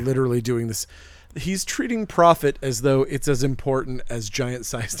yeah, They're okay. literally doing this. he's treating Prophet as though it's as important as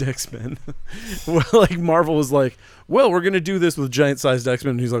giant-sized X-Men. Well, like Marvel was like, well, we're going to do this with giant-sized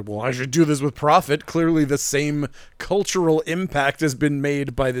X-Men. And he's like, well, I should do this with Prophet. Clearly the same cultural impact has been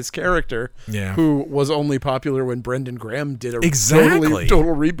made by this character who was only popular when Brendan Graham did a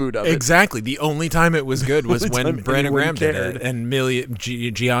total reboot of it. Exactly. The only time it was good was when Brendan Graham did it. And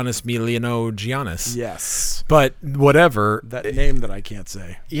Giannis Miliano Giannis. Yes. But whatever. That name that I can't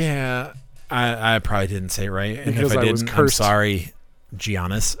say. Yeah. I probably didn't say it right. And because if I didn't, I'm sorry,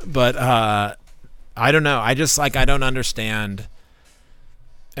 Giannis. But I don't know. I just I don't understand.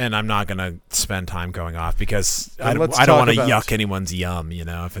 And I'm not going to spend time going off because I don't want to yuck anyone's yum,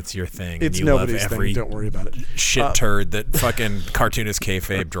 if it's your thing. It's and you nobody's love every thing. Don't worry about it. Shit turd that fucking cartoonist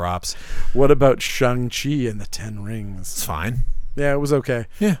kayfabe drops. What about Shang-Chi and the Ten Rings? It's fine. Yeah, it was okay.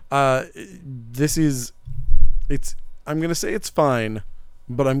 Yeah. I'm going to say it's fine,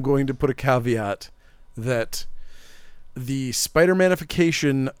 but I'm going to put a caveat that the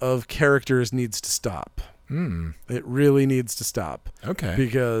Spider-Manification of characters needs to stop. It really needs to stop. Okay.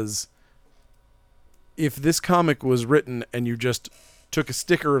 Because if this comic was written and you just took a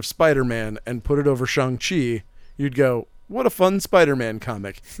sticker of Spider-Man and put it over Shang-Chi, you'd go, what a fun Spider-Man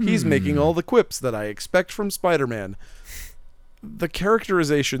comic. He's making all the quips that I expect from Spider-Man. The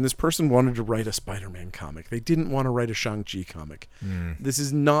characterization, this person wanted to write a Spider-Man comic. They didn't want to write a Shang-Chi comic. This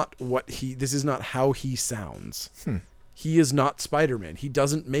is not how he sounds. He is not Spider-Man. He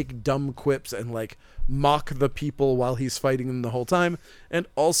doesn't make dumb quips and mock the people while he's fighting them the whole time. And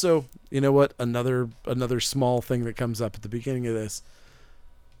also, you know what? Another small thing that comes up at the beginning of this.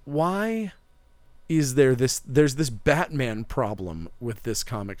 Why is there's this Batman problem with this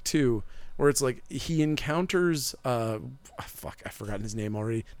comic too, where it's he encounters I've forgotten his name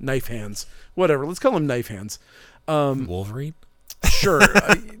already. Knife Hands. Whatever. Let's call him Knife Hands. Wolverine? Sure.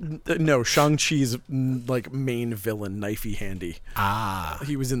 No, Shang-Chi's main villain, Knifey Handy.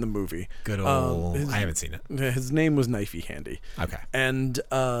 He was in the movie. Good old. I haven't seen it. His name was Knifey Handy. Okay. And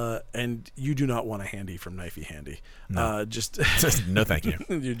you do not want a handy from Knifey Handy. No. No, thank you.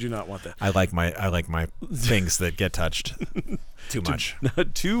 You do not want that. I like my things that get touched too much.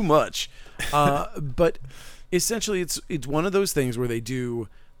 Not too much. But essentially, it's one of those things where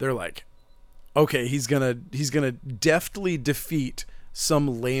they're like, okay, he's gonna deftly defeat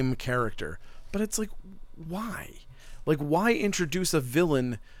some lame character, but it's why? Why introduce a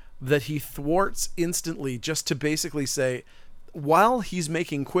villain that he thwarts instantly just to basically say, while he's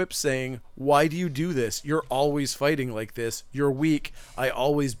making quips saying, why do you do this? You're always fighting like this. You're weak. I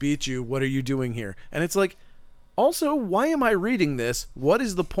always beat you. What are you doing here? And it's also, why am I reading this? What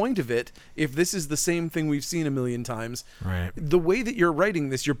is the point of it if this is the same thing we've seen a million times? Right. The way that you're writing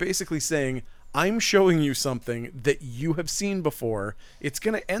this, you're basically saying, I'm showing you something that you have seen before. It's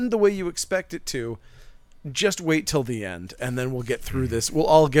going to end the way you expect it to. Just wait till the end, and then we'll get through this. We'll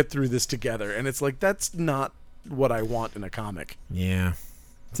all get through this together. And it's that's not what I want in a comic. Yeah.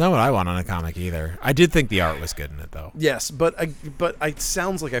 It's not what I want on a comic either. I did think the art was good in it, though. Yes, but it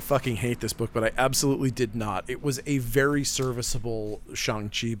sounds like I fucking hate this book, but I absolutely did not. It was a very serviceable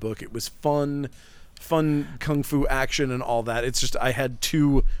Shang-Chi book. It was fun kung fu action and all that. It's just I had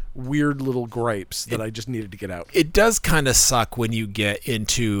two weird little gripes that I just needed to get out. It does kind of suck when you get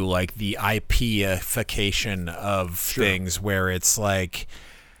into the IP-ification of things where it's I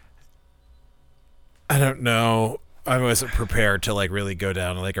don't know. I wasn't prepared to really go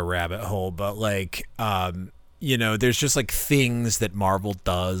down a rabbit hole, but there's just things that Marvel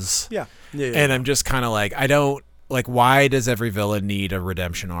does. Yeah. And I'm just kind of I don't why does every villain need a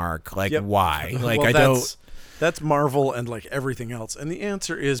redemption arc? Why? Well, that's Marvel and everything else. And the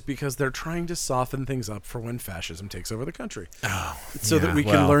answer is because they're trying to soften things up for when fascism takes over the country. So that we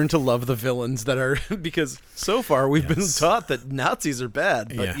can learn to love the villains that are, because so far we've been taught that Nazis are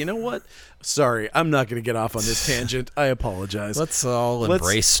bad. But you know what? Sorry, I'm not going to get off on this tangent. I apologize. Let's all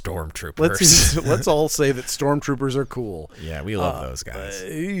embrace stormtroopers. Let's all say that stormtroopers are cool. Yeah, we love those guys.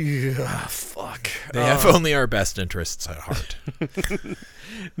 Fuck. They have only our best interests at heart.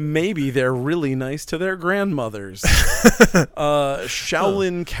 Maybe they're really nice to their grandmothers.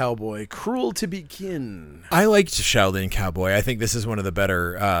 Shaolin Cowboy, Cruel to Begin. I liked Shaolin Cowboy. I think this is one of the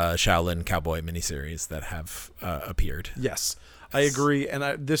better Shaolin Cowboy miniseries that have appeared. Yes. I agree, and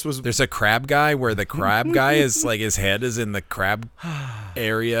there's a crab guy where the crab guy is his head is in the crab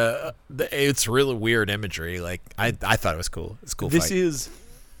area. It's really weird imagery. I thought it was cool. It's a cool. This is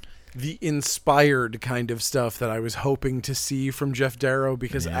the inspired kind of stuff that I was hoping to see from Jeff Darrow,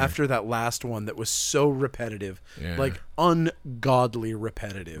 because after that last one that was so repetitive, ungodly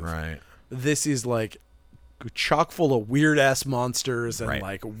repetitive. Right. This is chock full of weird ass monsters and Right.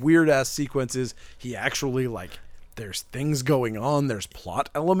 like weird ass sequences. He actually like there's things going on. There's plot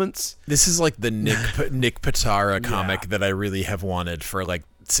elements. This is like the Nick Patara comic Yeah. that I really have wanted for like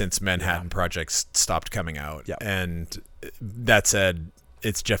since Manhattan Project stopped coming out. Yep. And that said,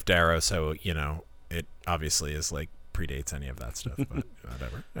 it's Jeff Darrow, so you know it obviously is like predates any of that stuff. But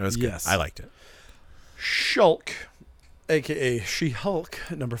whatever, it was good. Yes. I liked it. Shulk, aka She-Hulk,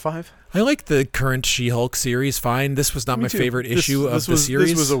 number 5. I like the current She-Hulk series. Fine. This was not Me my too. favorite issue of the was,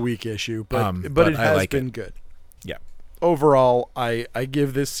 series. This was a weak issue, but but it I has like been it. good. Yeah. Overall, I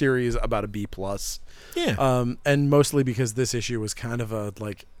give this series about a B+. Yeah. And mostly because this issue was kind of a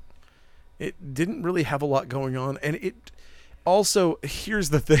like, it didn't really have a lot going on, and it also, here's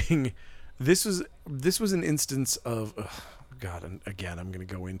the thing, this was an instance of God, and again I'm going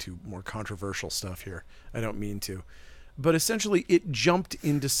to go into more controversial stuff here. I don't mean to, but essentially it jumped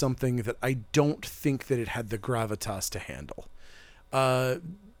into something that I don't think that it had the gravitas to handle.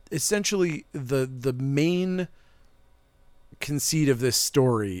 Essentially, the main conceit of this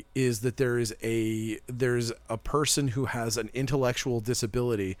story is that there's a person who has an intellectual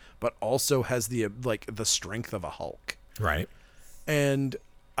disability but also has the strength of a Hulk. Right. And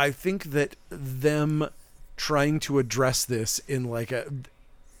I think that them trying to address this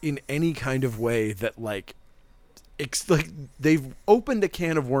in any kind of way that like they've opened a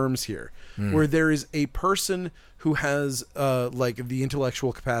can of worms here, where there is a person who has like the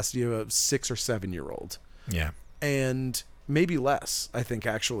intellectual capacity of a 6 or 7 year old. Yeah. And maybe less, I think,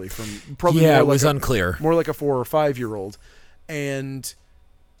 actually, from probably Yeah, more it was like unclear. more like a 4 or 5 year old, and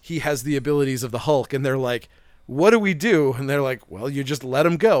he has the abilities of the Hulk, and they're like, what do we do? And they're like, well, you just let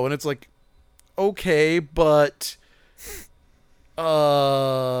him go. And it's like, okay, but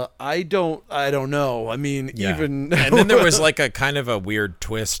I don't know. I mean, Yeah. even And then there was like a kind of a weird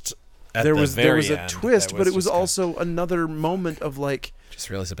twist at there the was very a end twist, that but it was just also another moment of like, just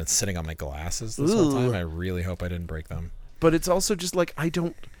realized I've been sitting on my glasses this whole Ooh. time. I really hope I didn't break them. but it's also just like,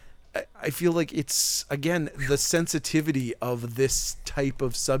 I feel like it's, again, the sensitivity of this type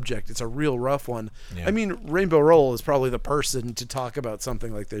of subject. It's a real rough one. Yeah. I mean, Rainbow Rowell is probably the person to talk about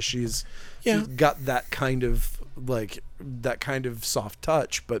something like this. She's got that kind of soft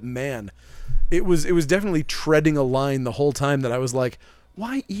touch, but man, it was definitely treading a line the whole time that I was like,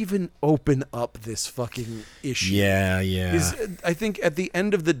 why even open up this fucking issue? Yeah. I think at the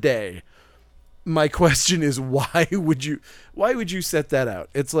end of the day, my question is, why would you set that out?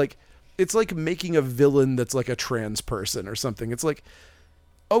 It's like making a villain that's like a trans person or something. It's like,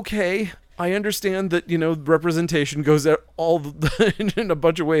 okay, I understand that, representation goes out in a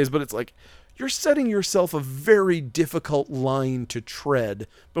bunch of ways, but it's like, you're setting yourself a very difficult line to tread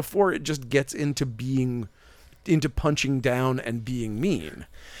before it just gets into punching down and being mean.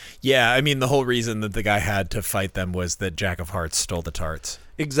 Yeah, I mean, the whole reason that the guy had to fight them was that Jack of Hearts stole the tarts.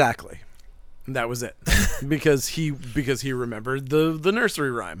 Exactly. That was it. because he remembered the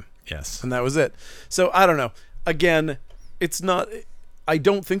nursery rhyme. Yes. And that was it. So I don't know. Again, I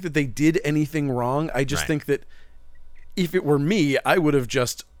don't think that they did anything wrong. I just Right. think that if it were me, I would have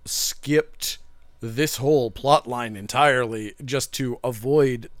just skipped this whole plot line entirely just to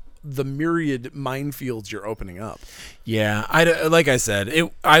avoid the myriad minefields you're opening up. Yeah, like I said,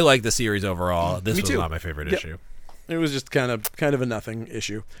 I like the series overall. This Me was too. not my favorite Yep. issue. It was just kind of a nothing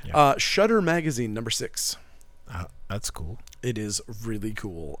issue. Yeah. Shudder Magazine number 6. That's cool. It is really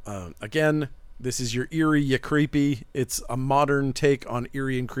cool. Again, this is your eerie, ya creepy. It's a modern take on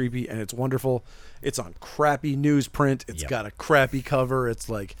eerie and creepy, and it's wonderful. It's on crappy newsprint. It's Yep. got a crappy cover. It's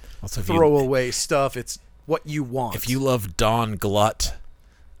like Also, if you- throwaway stuff. It's what you want. If you love Don Glut,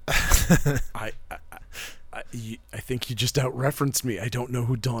 I think you just out-referenced me. I don't know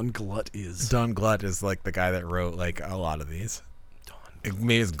who Don Glut is. Don Glut is like the guy that wrote like a lot of these.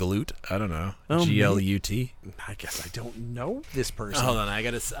 Maybe it's Glut. I don't know. Oh, Glut. I guess I don't know this person. Hold on, I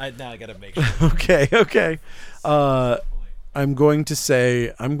gotta make sure. Okay. I'm going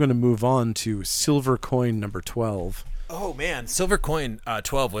to move on to Silver Coin number 12. Oh man, Silver Coin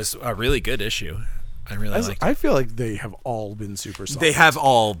 12 was a really good issue. I really liked it. I feel like they have all been super solid. They have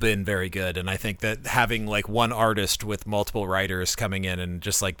all been very good, and I think that having like one artist with multiple writers coming in and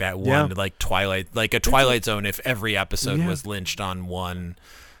just like that one like Twilight Zone, if every episode was lynched on one,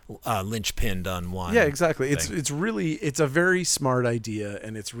 linchpinned on one. Yeah, exactly. thing. It's a very smart idea,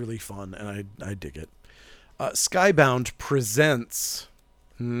 and it's really fun, and I dig it. Skybound presents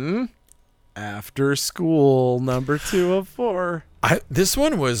After School number 2 of 4. This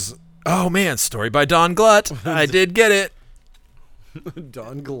one was, oh man, story by Don Glut. I did get it.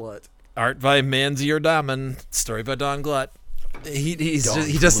 Don Glut. Art by Manzier Daman. Story by Don Glut. He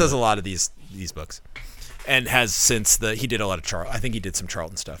just does a lot of these books. and has since he did a lot of I think he did some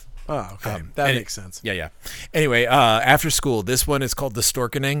Charlton stuff. Oh, okay. That makes sense. Yeah. Anyway, after school, this one is called The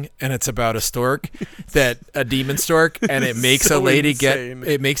Storkening, and it's about a stork a demon stork, and it makes So a lady insane.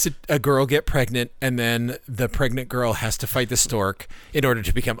 it makes a girl get pregnant, and then the pregnant girl has to fight the stork in order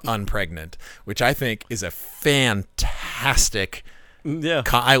to become unpregnant, which I think is a fantastic. Yeah.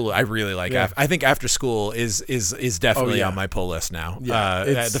 I really like. Yeah. I think After School is definitely Oh, yeah. on my pull list now. Yeah,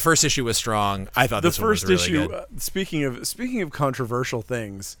 The first issue was strong. I thought The this one was first really issue, good. speaking of controversial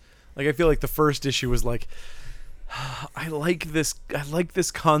things, like I feel like the first issue was like, I like this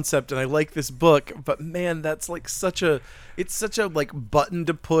concept and I like this book, but man, that's like it's such a like button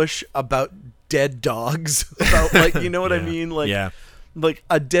to push about dead dogs, about like, you know what I mean? Like, Yeah. like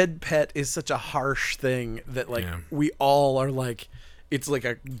a dead pet is such a harsh thing that like we all are like, it's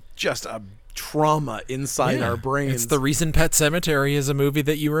like just a trauma inside our brains. It's the reason Pet Sematary is a movie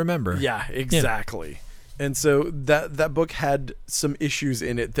that you remember. Yeah, exactly. And so that book had some issues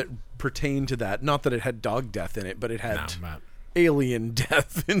in it that pertain to that. Not that it had dog death in it, but it had alien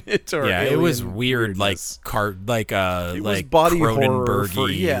death in it. Or it was weird, weirdness. like was body horror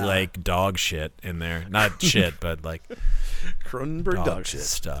Cronenberg-y, like dog shit in there. Not shit, but like Cronenberg dog shit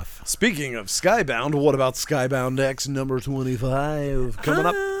stuff. Speaking of Skybound, what about Skybound X number 25 coming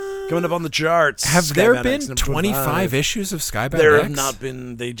up on the charts? Have there Skybound been X number 25 issues of Skybound There X? have not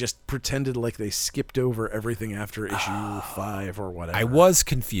been. They just pretended like they skipped over everything after issue 5 or whatever. I was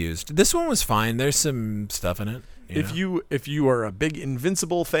confused. This one was fine. There's some stuff in it. If you are a big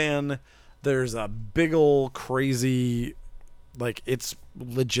Invincible fan, there's a big ol' crazy, like, it's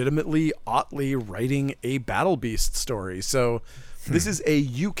legitimately Otley writing a Battle Beast story. So this is a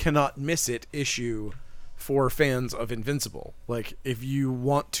you cannot miss it issue for fans of Invincible. Like, if you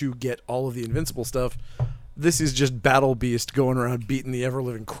want to get all of the Invincible stuff, this is just Battle Beast going around beating the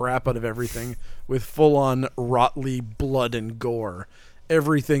ever-living crap out of everything with full-on Rotley blood and gore.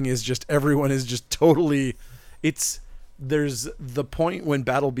 Everyone is just totally... There's the point when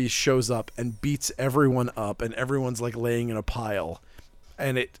Battle Beast shows up and beats everyone up and everyone's like laying in a pile,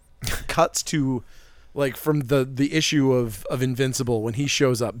 and it cuts to like from the issue of Invincible when he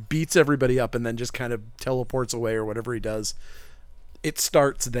shows up, beats everybody up, and then just kind of teleports away or whatever he does. It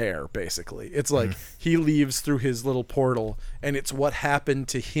starts there, basically. It's like he leaves through his little portal, and it's what happened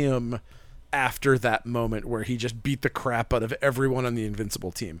to him after that moment where he just beat the crap out of everyone on the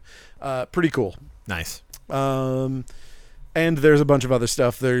Invincible team. Pretty cool. Nice. And there's a bunch of other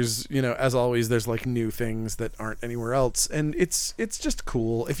stuff. There's, as always, there's like new things that aren't anywhere else, and it's just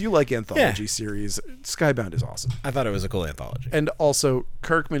cool. If you like anthology series, Skybound is awesome. I thought it was a cool anthology. And also,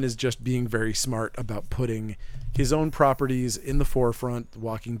 Kirkman is just being very smart about putting his own properties in the forefront,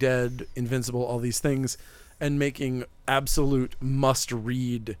 Walking Dead, Invincible, all these things, and making absolute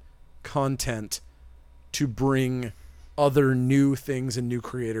must-read content to bring other new things and new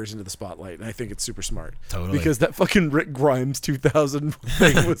creators into the spotlight. And I think it's super smart. Totally. Because that fucking Rick Grimes 2000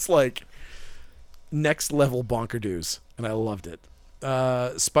 thing was like next level bonkerdoos, and I loved it.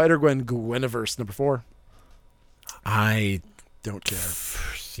 Spider-Gwen Gweniverse number 4. I don't care.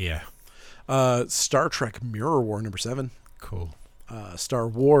 Yeah. Star Trek Mirror War number 7. Cool. Star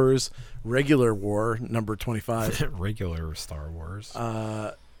Wars Regular War number 25. Regular Star Wars.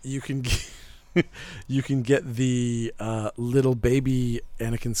 You can get the little baby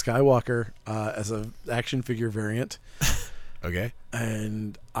Anakin Skywalker as a action figure variant. Okay.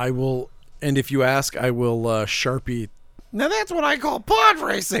 And if you ask, I will Sharpie. Now that's what I call pod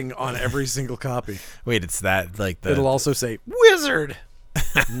racing on every single copy. Wait, it's that like It'll also say Wizard.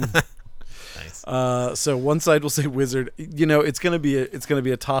 Nice. So one side will say Wizard. It's gonna be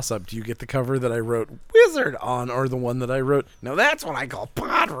a toss up. Do you get the cover that I wrote Wizard on, or the one that I wrote? Now that's what I call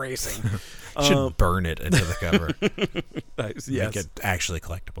pod racing. Should burn it into the cover. Nice. Make it actually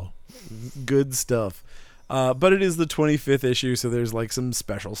collectible. Good stuff. But it is the 25th issue, so there's like some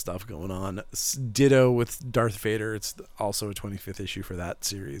special stuff going on. Ditto with Darth Vader. It's also a 25th issue for that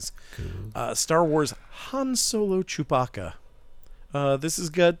series. Cool. Star Wars Han Solo Chewbacca. This has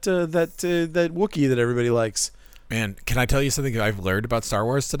got that Wookiee that everybody likes. Man, can I tell you something I've learned about Star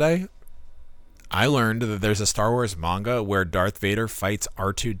Wars today? I learned that there's a Star Wars manga where Darth Vader fights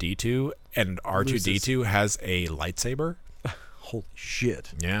R2-D2, and R2-D2 has a lightsaber. Holy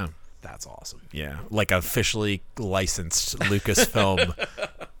shit. Yeah. That's awesome. Yeah. Like officially licensed Lucasfilm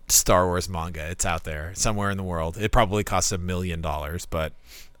Star Wars manga. It's out there somewhere in the world. It probably costs $1 million, but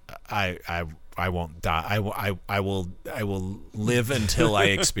I won't die. I will live until I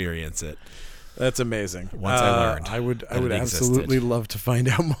experience it. That's amazing. Once I learned I would it absolutely love to find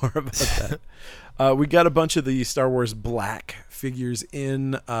out more about that. We got a bunch of the Star Wars Black figures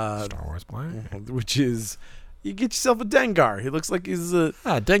in. Star Wars Black. Which is, you get yourself a Dengar. He looks like he's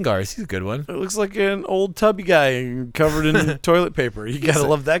Dengar. He's a good one. It looks like an old tubby guy covered in toilet paper. You gotta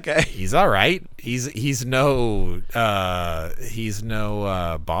love that guy. He's all right. He's no Bosk.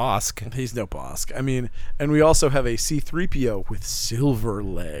 He's no Bosk. I mean, and we also have a C-3PO with silver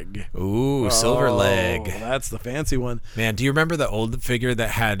leg. Ooh, silver leg. That's the fancy one. Man, do you remember the old figure it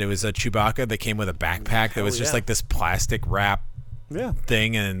was a Chewbacca that came with a backpack that was just like this plastic wrap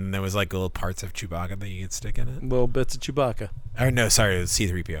thing, and there was like little parts of Chewbacca that you could stick in it? Little bits of Chewbacca. Or no, sorry, it was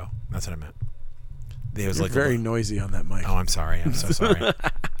C-3PO. That's what I meant. It was You're like very noisy on that mic. Oh, I'm sorry. I'm so sorry.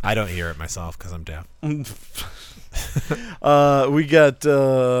 I don't hear it myself because I'm deaf. We got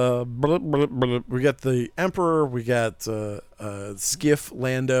the Emperor, we got Skiff,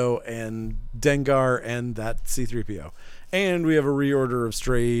 Lando, and Dengar, and that C-3PO. And we have a reorder of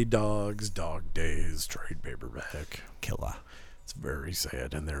Stray Dogs, Dog Days, trade paperback. Killer. It's very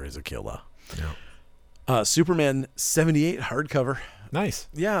sad, and there is a killer. Yeah. Superman 78 hardcover. Nice.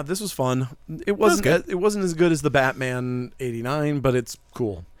 Yeah, this was fun. It wasn't as good as the Batman 89, but it's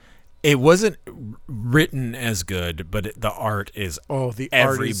cool. It wasn't written as good, but the art is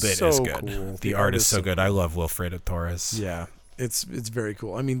every bit so as good. Cool. The art is so good. I love Wilfredo Torres. Yeah, it's very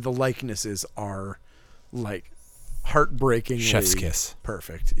cool. I mean, the likenesses are like heartbreakingly chef's kiss.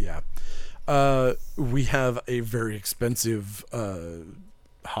 Perfect. Yeah. We have a very expensive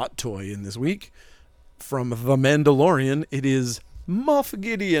hot toy in this week from The Mandalorian. It is Moff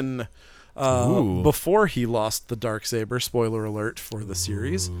Gideon. Before he lost the Darksaber, spoiler alert for the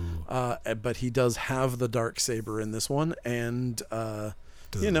series, but he does have the Darksaber in this one, and does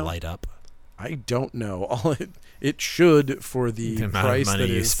it light up? I don't know. It should for the price amount of money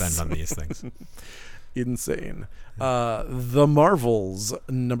that you is spend on these things. Insane. The Marvels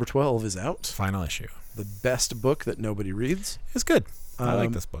number 12 is out. Final issue. The best book that nobody reads. It's good. I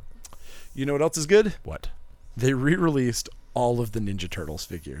like this book. You know what else is good? What? They re-released all of the Ninja Turtles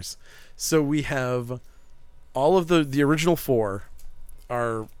figures. So we have all of the original 4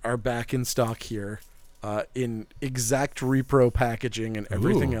 are back in stock here in exact repro packaging and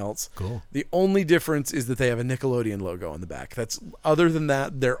everything else. Cool. The only difference is that they have a Nickelodeon logo on the back. Other than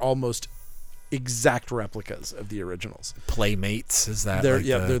that, they're almost exact replicas of the originals. Playmates, is that?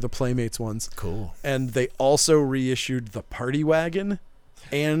 They're the Playmates ones. Cool. And they also reissued the Party Wagon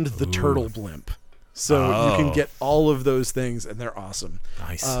and the Turtle Blimp. So you can get all of those things, and they're awesome.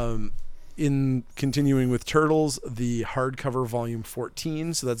 Nice. In continuing with Turtles, the hardcover volume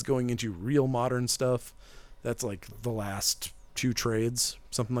 14, so that's going into real modern stuff. That's like the last 2 trades,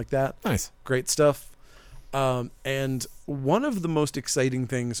 something like that. Nice. Great stuff. And one of the most exciting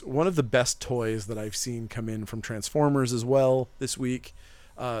things, one of the best toys that I've seen come in from Transformers as well this week,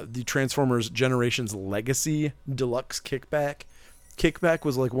 the Transformers Generations Legacy Deluxe Kickback. Kickback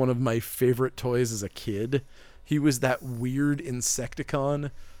was like one of my favorite toys as a kid. He was that weird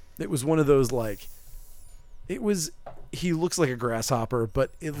Insecticon. It was one of those like, he looks like a grasshopper,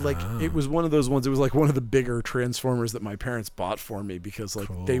 but it was one of those ones. It was like one of the bigger Transformers that my parents bought for me because like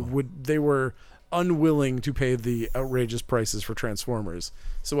cool. they were unwilling to pay the outrageous prices for Transformers.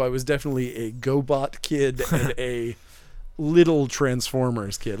 So I was definitely a GoBot kid and a little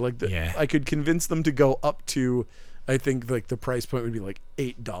Transformers kid. I could convince them to go up to, I think like the price point would be like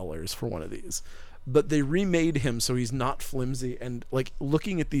 $8 for one of these. But they remade him so he's not flimsy, and like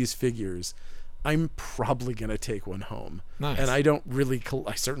looking at these figures, I'm probably going to take one home. Nice. And I don't really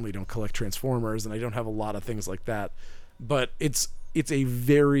I certainly don't collect Transformers, and I don't have a lot of things like that. But it's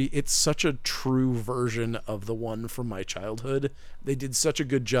such a true version of the one from my childhood. They did such a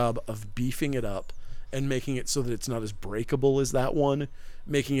good job of beefing it up and making it so that it's not as breakable as that one,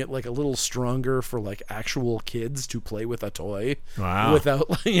 making it like a little stronger for like actual kids to play with a toy. Wow. Without,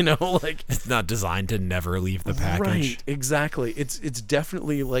 like it's not designed to never leave the package. Right, exactly. It's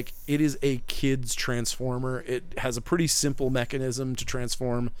definitely like it is a kid's Transformer. It has a pretty simple mechanism to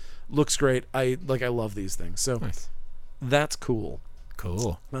transform. Looks great. I love these things. So nice. That's cool.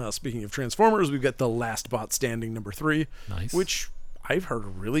 Cool. Speaking of Transformers, we've got the Last Bot Standing number 3, nice. Which I've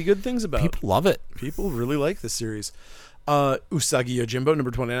heard really good things about. People love it. People really like this series. Usagi Yojimbo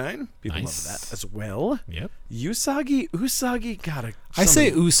number 29. People nice. love that as well. Yep. Usagi got I say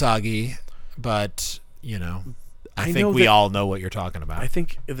Usagi, but I think we all know what you're talking about. I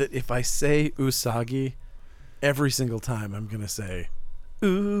think that if I say Usagi every single time, I'm gonna say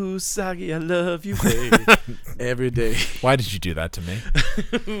Usagi, I love you, baby. Every day. Why did you do that to me?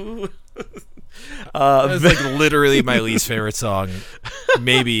 That's like literally my least favorite song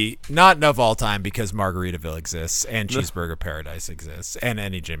maybe not of all time because Margaritaville exists and Cheeseburger Paradise exists and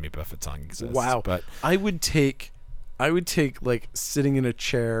any Jimmy Buffett song exists. Wow. But I would take like sitting in a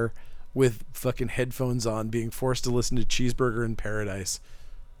chair with fucking headphones on, being forced to listen to Cheeseburger in Paradise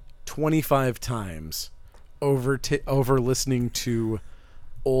 25 times over listening to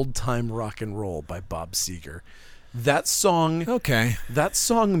Old Time Rock and Roll by Bob Seger. That song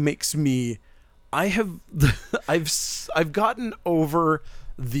makes me I've gotten over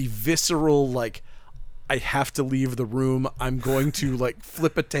the visceral, like, I have to leave the room, I'm going to like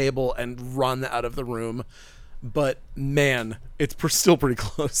flip a table and run out of the room. But man, it's still pretty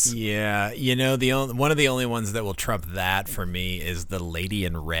close. Yeah, one of the only ones that will trump that for me is The Lady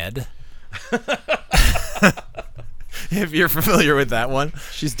in Red. If you're familiar with that one.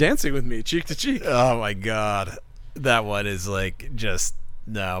 She's dancing with me cheek to cheek. Oh my god. That one is like just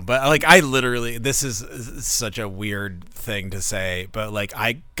no, but like I literally, this is such a weird thing to say, but like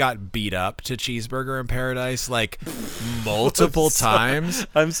I got beat up to Cheeseburger in Paradise like multiple times.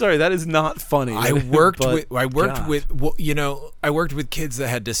 I'm sorry, that is not funny. I worked with kids that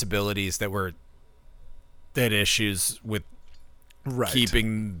had disabilities that had issues with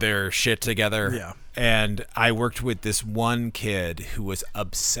keeping their shit together. Yeah. And I worked with this one kid who was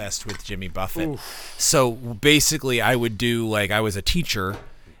obsessed with Jimmy Buffett. Oof. So basically I would do, like, I was a teacher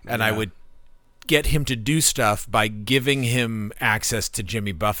and I would get him to do stuff by giving him access to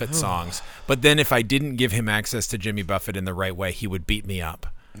Jimmy Buffett songs. But then if I didn't give him access to Jimmy Buffett in the right way, he would beat me up.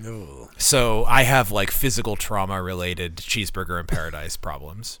 No. So I have like physical trauma related Cheeseburger in Paradise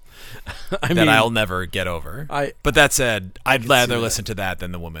problems I'll never get over. But that said, I'd rather listen to that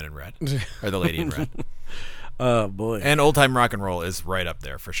than The Woman in Red or The Lady in Red. Oh boy. And Old Time Rock and Roll is right up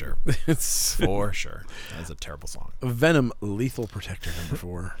there for sure. For sure. That's a terrible song. Venom Lethal Protector number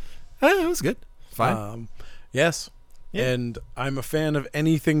 4. It was good. Fine. Yes. Yeah. And I'm a fan of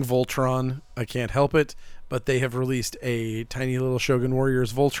anything Voltron. I can't help it. But they have released a tiny little Shogun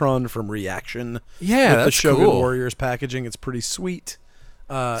Warriors Voltron from Reaction. Yeah, with that's the Shogun cool. Warriors packaging. It's pretty sweet.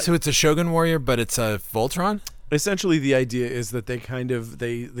 So it's a Shogun Warrior, but it's a Voltron? Essentially, the idea is that they kind of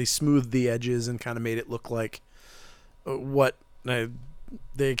they smoothed the edges and kind of made it look like what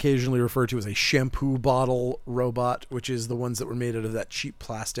they occasionally refer to as a shampoo bottle robot, which is the ones that were made out of that cheap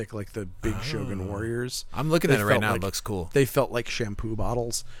plastic, like the big Shogun Warriors. I'm looking at it right now. It looks cool. They felt like shampoo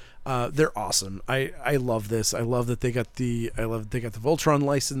bottles. They're awesome. I love this. I love that they got the Voltron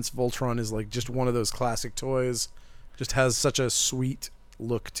license. Voltron is like just one of those classic toys. Just has such a sweet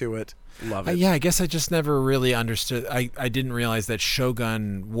look to it. Love it. Yeah, I guess I just never really understood. I didn't realize that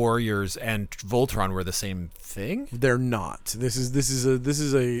Shogun Warriors and Voltron were the same thing. They're not. This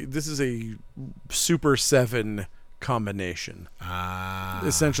is a Super 7 combination.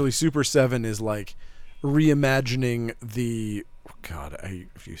 Essentially, Super 7 is like reimagining the. God, I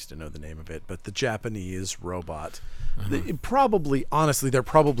used to know the name of it, but the Japanese robot. There probably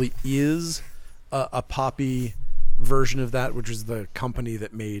is a Poppy version of that, which is the company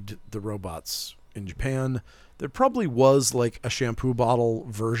that made the robots in Japan. There probably was like a shampoo bottle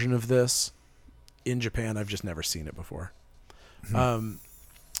version of this in Japan. I've just never seen it before.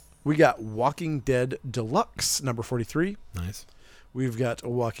 We got Walking Dead Deluxe number 43. Nice. We've got a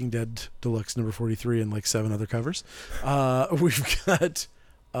Walking Dead Deluxe number 43 and like 7 other covers. We've got,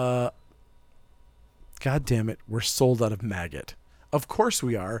 God damn it, we're sold out of Maggot. Of course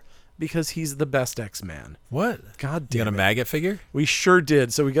we are, because he's the best X-Man. What? God damn it. You got a Maggot figure? We sure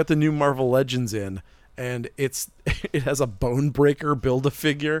did. So we got the new Marvel Legends in, and it has a Bone Breaker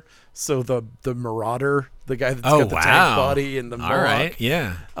Build-A-Figure. So the Marauder, the guy that's got the tank body and the Mohawk. All right,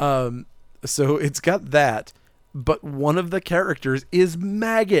 yeah. So it's got that. But one of the characters is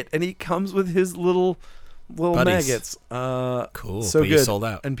Maggot, and he comes with his little Buddies. Maggots. Cool. So but good, you sold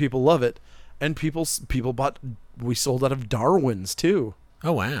out, and people love it. And people bought. We sold out of Darwin's too.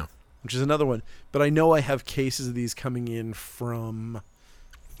 Oh wow! Which is another one. But I know I have cases of these coming in from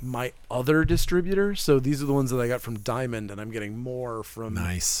my other distributor. So these are the ones that I got from Diamond, and I'm getting more from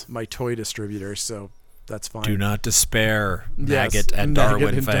my toy distributor. So. That's fine. Do not despair, Maggot and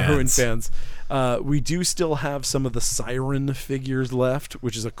Darwin fans. We do still have some of the Siren figures left,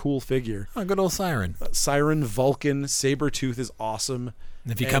 which is a cool figure. Oh, good old Siren. Siren, Vulcan, Sabretooth is awesome.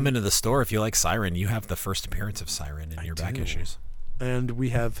 And if you come into the store, if you like Siren, you have the first appearance of Siren in your back issues. And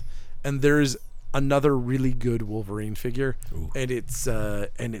there's another really good Wolverine figure. Ooh. And it's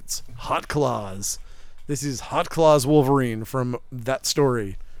Hot Claws. This is Hot Claws Wolverine from that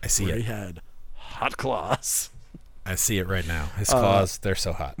story. I see it. He had hot claws. I see it right now. His claws, they're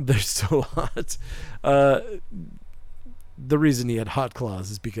so hot. They're so hot. the reason he had hot claws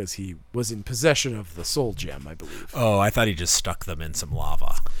is because he was in possession of the soul gem, I believe. Oh, I thought he just stuck them in some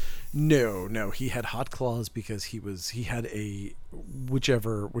lava. No, he had hot claws because he had a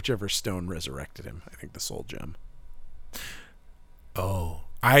whichever stone resurrected him. I think the soul gem. Oh,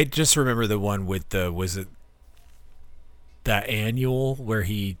 I just remember the one with was it that annual where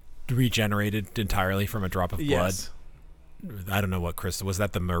he regenerated entirely from a drop of blood? Yes. I don't know what crystal was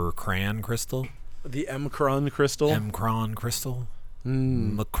that. The Mercran crystal. The Mcron crystal. Mcron crystal.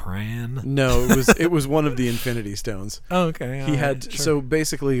 Macran. No, it was one of the Infinity Stones. Oh, okay. He had so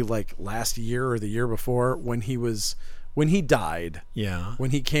basically like last year or the year before when he died. Yeah. When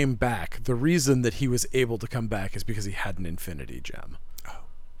he came back, the reason that he was able to come back is because he had an Infinity Gem. Oh,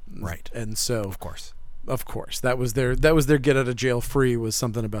 right. And so of course that was their get out of jail free was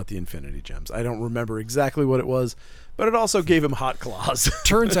something about the Infinity Gems. I don't remember exactly what it was, but it also gave him hot claws.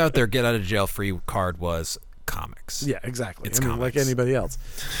 Turns out their get out of jail free card was comics. Yeah, exactly. It's comics. Like anybody else,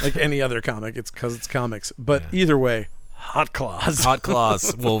 like any other comic. It's because it's comics. But either way, hot claws. Hot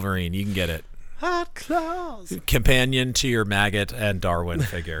claws, Wolverine. You can get it. Hot claws. Companion to your Maggot and Darwin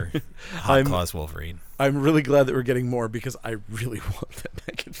figure. Hot claws, Wolverine. I'm really glad that we're getting more because I really want that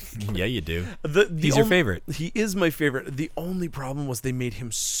Maggot figure. Yeah, you do. He's your favorite. He is my favorite. The only problem was they made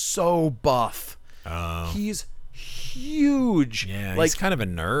him so buff. Oh. He's huge. Yeah, like, he's kind of a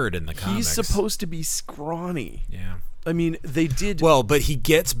nerd in the comics. He's supposed to be scrawny. Yeah. I mean, they did... Well, but he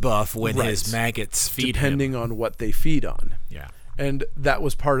gets buff when his maggots feed depending him. on what they feed on. Yeah. And that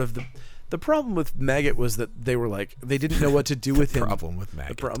was part of the problem with Maggot was that they were like, they didn't know what to do with him. The problem with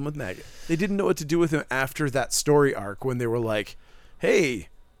Maggot. They didn't know what to do with him after that story arc when they were like, hey,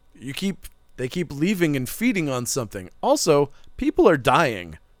 they keep leaving and feeding on something. Also, people are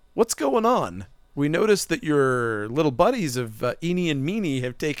dying. What's going on? We noticed that your little buddies of Eenie and Meanie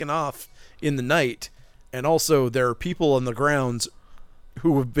have taken off in the night, and also there are people on the grounds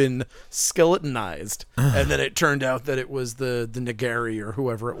who have been skeletonized, and then it turned out that it was the Nagari or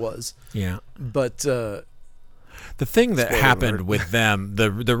whoever it was. Yeah. But the thing that happened with them,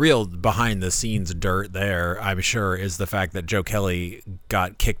 the real behind the scenes dirt there, I'm sure, is the fact that Joe Kelly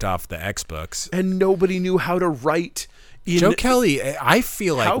got kicked off the X books, and nobody knew how to write. Joe Kelly, I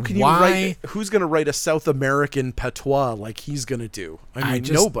feel like, how can you write? Who's going to write a South American patois like he's going to do? I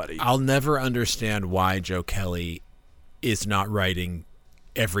mean, nobody. I'll never understand why Joe Kelly is not writing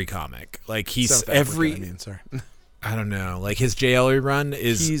every comic. Like he's South African, I don't know. Like his JLA run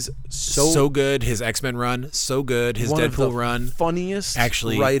is he's so good. His X-Men run so good. His Deadpool run funniest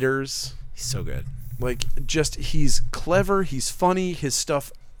writers. He's so good. Like he's clever. He's funny. His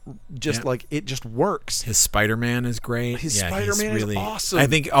stuff. Like it just works. His Spider-Man is great. Spider-Man is awesome. I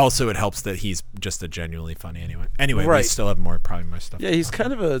think also it helps that he's just a genuinely funny anyway. Right. We still have probably more stuff. Yeah, he's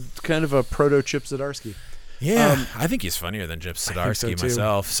kind of a proto Chip Zdarsky. Yeah, I think he's funnier than Chip Zdarsky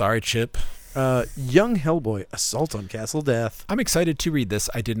myself. Sorry, Chip. Young Hellboy, Assault on Castle Death. I'm excited to read this.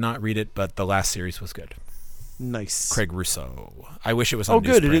 I did not read it, but the last series was good. Nice. Craig Russo. I wish it was on newsprint.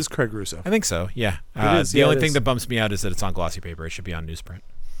 Good. It is Craig Russo. I think so, yeah. The only thing that bumps me out is that it's on glossy paper. It should be on newsprint.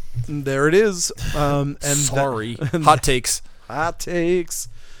 There it is. And sorry. Hot takes. Hot takes.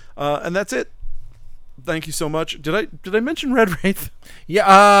 And that's it. Thank you so much. Did I mention Red Wraith?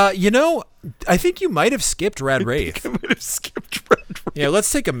 Yeah, I think you might have skipped Red Wraith. I might have skipped Red Wraith. Yeah,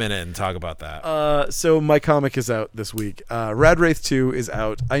 let's take a minute and talk about that. So my comic is out this week. Red Wraith 2 is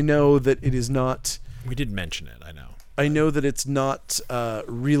out. I know that it is not... We did mention it, I know. I know that it's not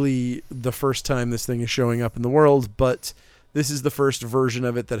really the first time this thing is showing up in the world, but this is the first version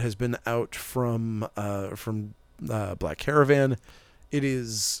of it that has been out from Black Caravan. It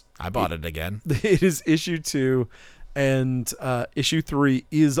is... I bought it again. It is issue 2, and issue 3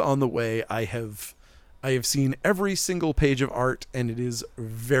 is on the way. I have seen every single page of art, and it is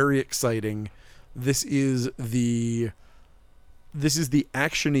very exciting. This is the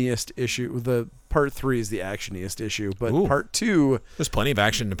actioniest issue. The part 3 is the actioniest issue, but part 2... There's plenty of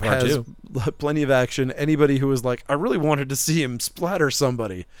action in part 2. Plenty of action. Anybody who was like, I really wanted to see him splatter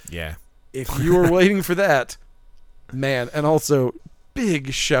somebody. Yeah. If you were waiting for that, man, and also...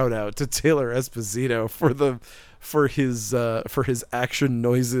 Big shout out to Taylor Esposito for his action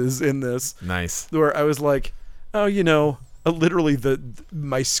noises in this. Nice. Where I was like, oh, literally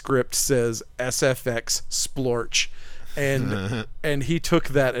my script says SFX Splorch, and he took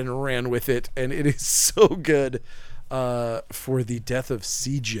that and ran with it, and it is so good. For the death of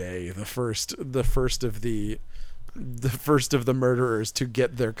CJ, the first of the murderers to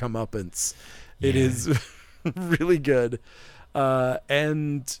get their comeuppance. Yeah. It is really good.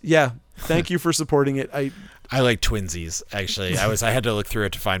 And yeah, thank you for supporting it. I like Twinsies, actually. I had to look through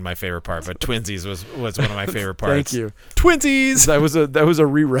it to find my favorite part, but Twinsies was one of my favorite parts. Thank you. Twinsies! That was a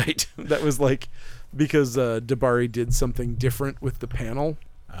rewrite. That was like because Dabari did something different with the panel.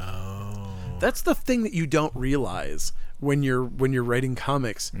 Oh. That's the thing that you don't realize when you're writing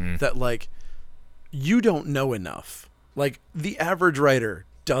comics, that like you don't know enough. Like the average writer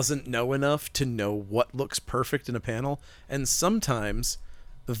doesn't know enough to know what looks perfect in a panel, and sometimes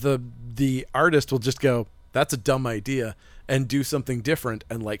the artist will just go, that's a dumb idea, and do something different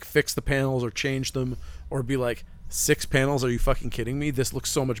and like fix the panels or change them or be like, 6 panels, are you fucking kidding me? This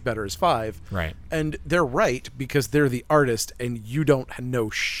looks so much better as 5. Right. And they're right because they're the artist and you don't know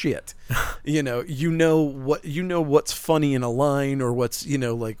shit. you know what's funny in a line or what's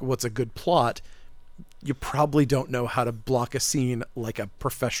a good plot. You probably don't know how to block a scene like a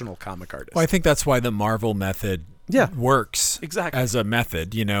professional comic artist. Well, I think that's why the Marvel method works as a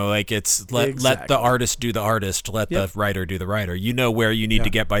method. Like it's let the artist do the artist, let the writer do the writer. You know where you need to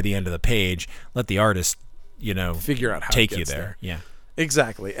get by the end of the page. Let the artist, figure out how take it you gets there. Yeah,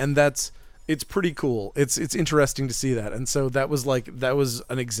 exactly. And it's pretty cool. It's interesting to see that. And so that was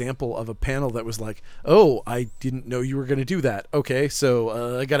an example of a panel that was like, oh, I didn't know you were going to do that. Okay,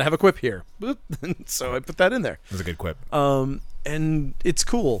 so I got to have a quip here. So I put that in there. It was a good quip. And it's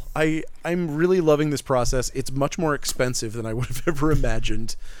cool. I'm really loving this process. It's much more expensive than I would have ever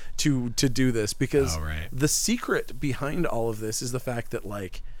imagined to do this because the secret behind all of this is the fact that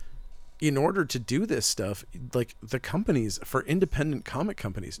like, in order to do this stuff, like the companies, for independent comic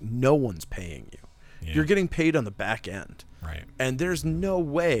companies, no one's paying you. Yeah. You're getting paid on the back end. Right. And there's no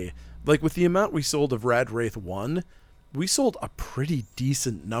way, like with the amount we sold of Rad Wraith 1, we sold a pretty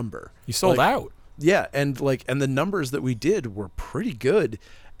decent number. You sold out. Yeah, and the numbers that we did were pretty good,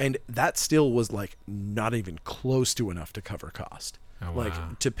 and that still was like not even close to enough to cover cost. Oh, wow.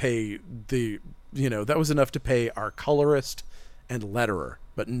 Like to pay that was enough to pay our colorist and letterer,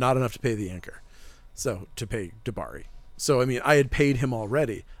 but not enough to pay the inker. So to pay Dabari. So I mean, I had paid him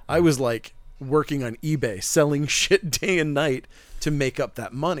already. I was like working on eBay, selling shit day and night to make up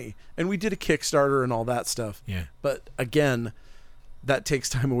that money. And we did a Kickstarter and all that stuff. Yeah. But again, that takes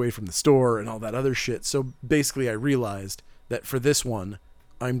time away from the store and all that other shit. So basically I realized that for this one,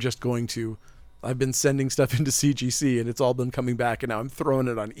 I've been sending stuff into CGC and it's all been coming back, and now I'm throwing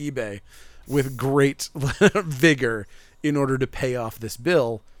it on eBay with great vigor in order to pay off this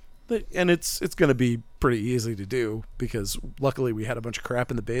bill. And it's going to be pretty easy to do because luckily we had a bunch of crap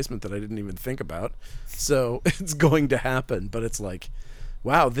in the basement that I didn't even think about. So it's going to happen, but it's like,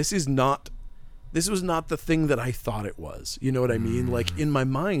 wow, this was not the thing that I thought it was. You know what I mean? Like in my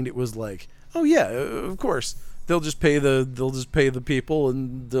mind, it was like, oh yeah, of course they'll just pay the people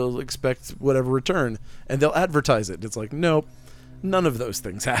and they'll expect whatever return and they'll advertise it. It's like, nope, none of those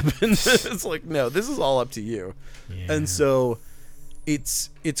things happen. It's like, no, this is all up to you. Yeah. And so it's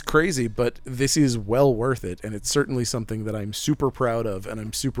crazy, but this is well worth it. And it's certainly something that I'm super proud of. And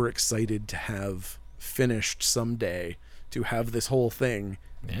I'm super excited to have finished someday, to have this whole thing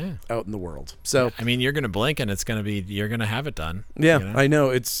out in the world. So I mean, you're going to blink and you're going to have it done. Yeah, I know.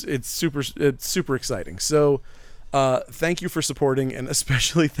 It's super exciting. So thank you for supporting, and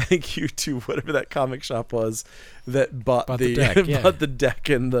especially thank you to whatever that comic shop was that bought the deck, bought the deck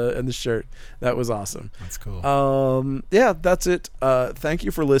and the shirt. That was awesome. That's cool. Yeah, that's it. Thank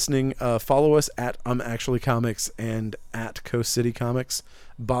you for listening. Follow us at Actually Comics and at Coast City Comics.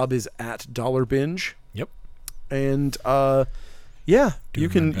 Bob is at Dollar Binge. Yep. And yeah, you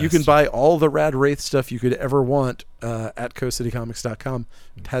can buy all the Rad Wraith stuff you could ever want at coastcitycomics.com.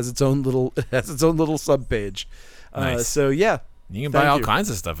 It has its own little subpage. Nice. So yeah, you can buy all kinds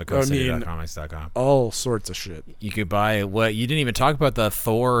of stuff at coastcitycomics.com. All sorts of shit. You could buy what you didn't even talk about, the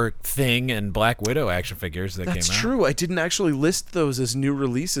Thor Thing and Black Widow action figures that came out. That's true. I didn't actually list those as new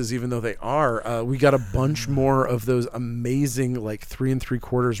releases, even though they are. We got a bunch more of those amazing like 3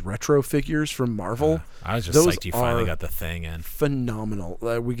 3/4 retro figures from Marvel. I was just psyched you finally got the Thing in. Phenomenal.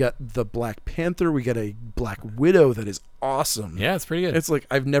 We got the Black Panther. We got a Black Widow that is awesome. Yeah, it's pretty good. It's like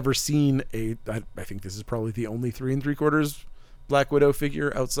I've never seen I think this is probably the only 3 3/4 Black Widow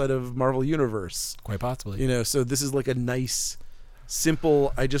figure outside of Marvel Universe. Quite possibly. So this is like a nice,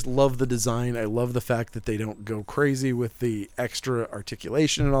 simple, I just love the design. I love the fact that they don't go crazy with the extra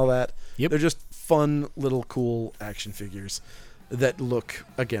articulation and all that. Yep. They're just fun, little, cool action figures that look,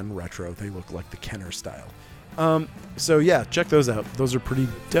 again, retro. They look like the Kenner style. So yeah, check those out. Those are pretty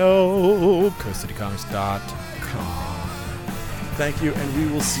dope. coastcitycomics.com. Thank you, and we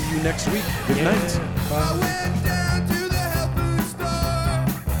will see you next week. Good night. Bye.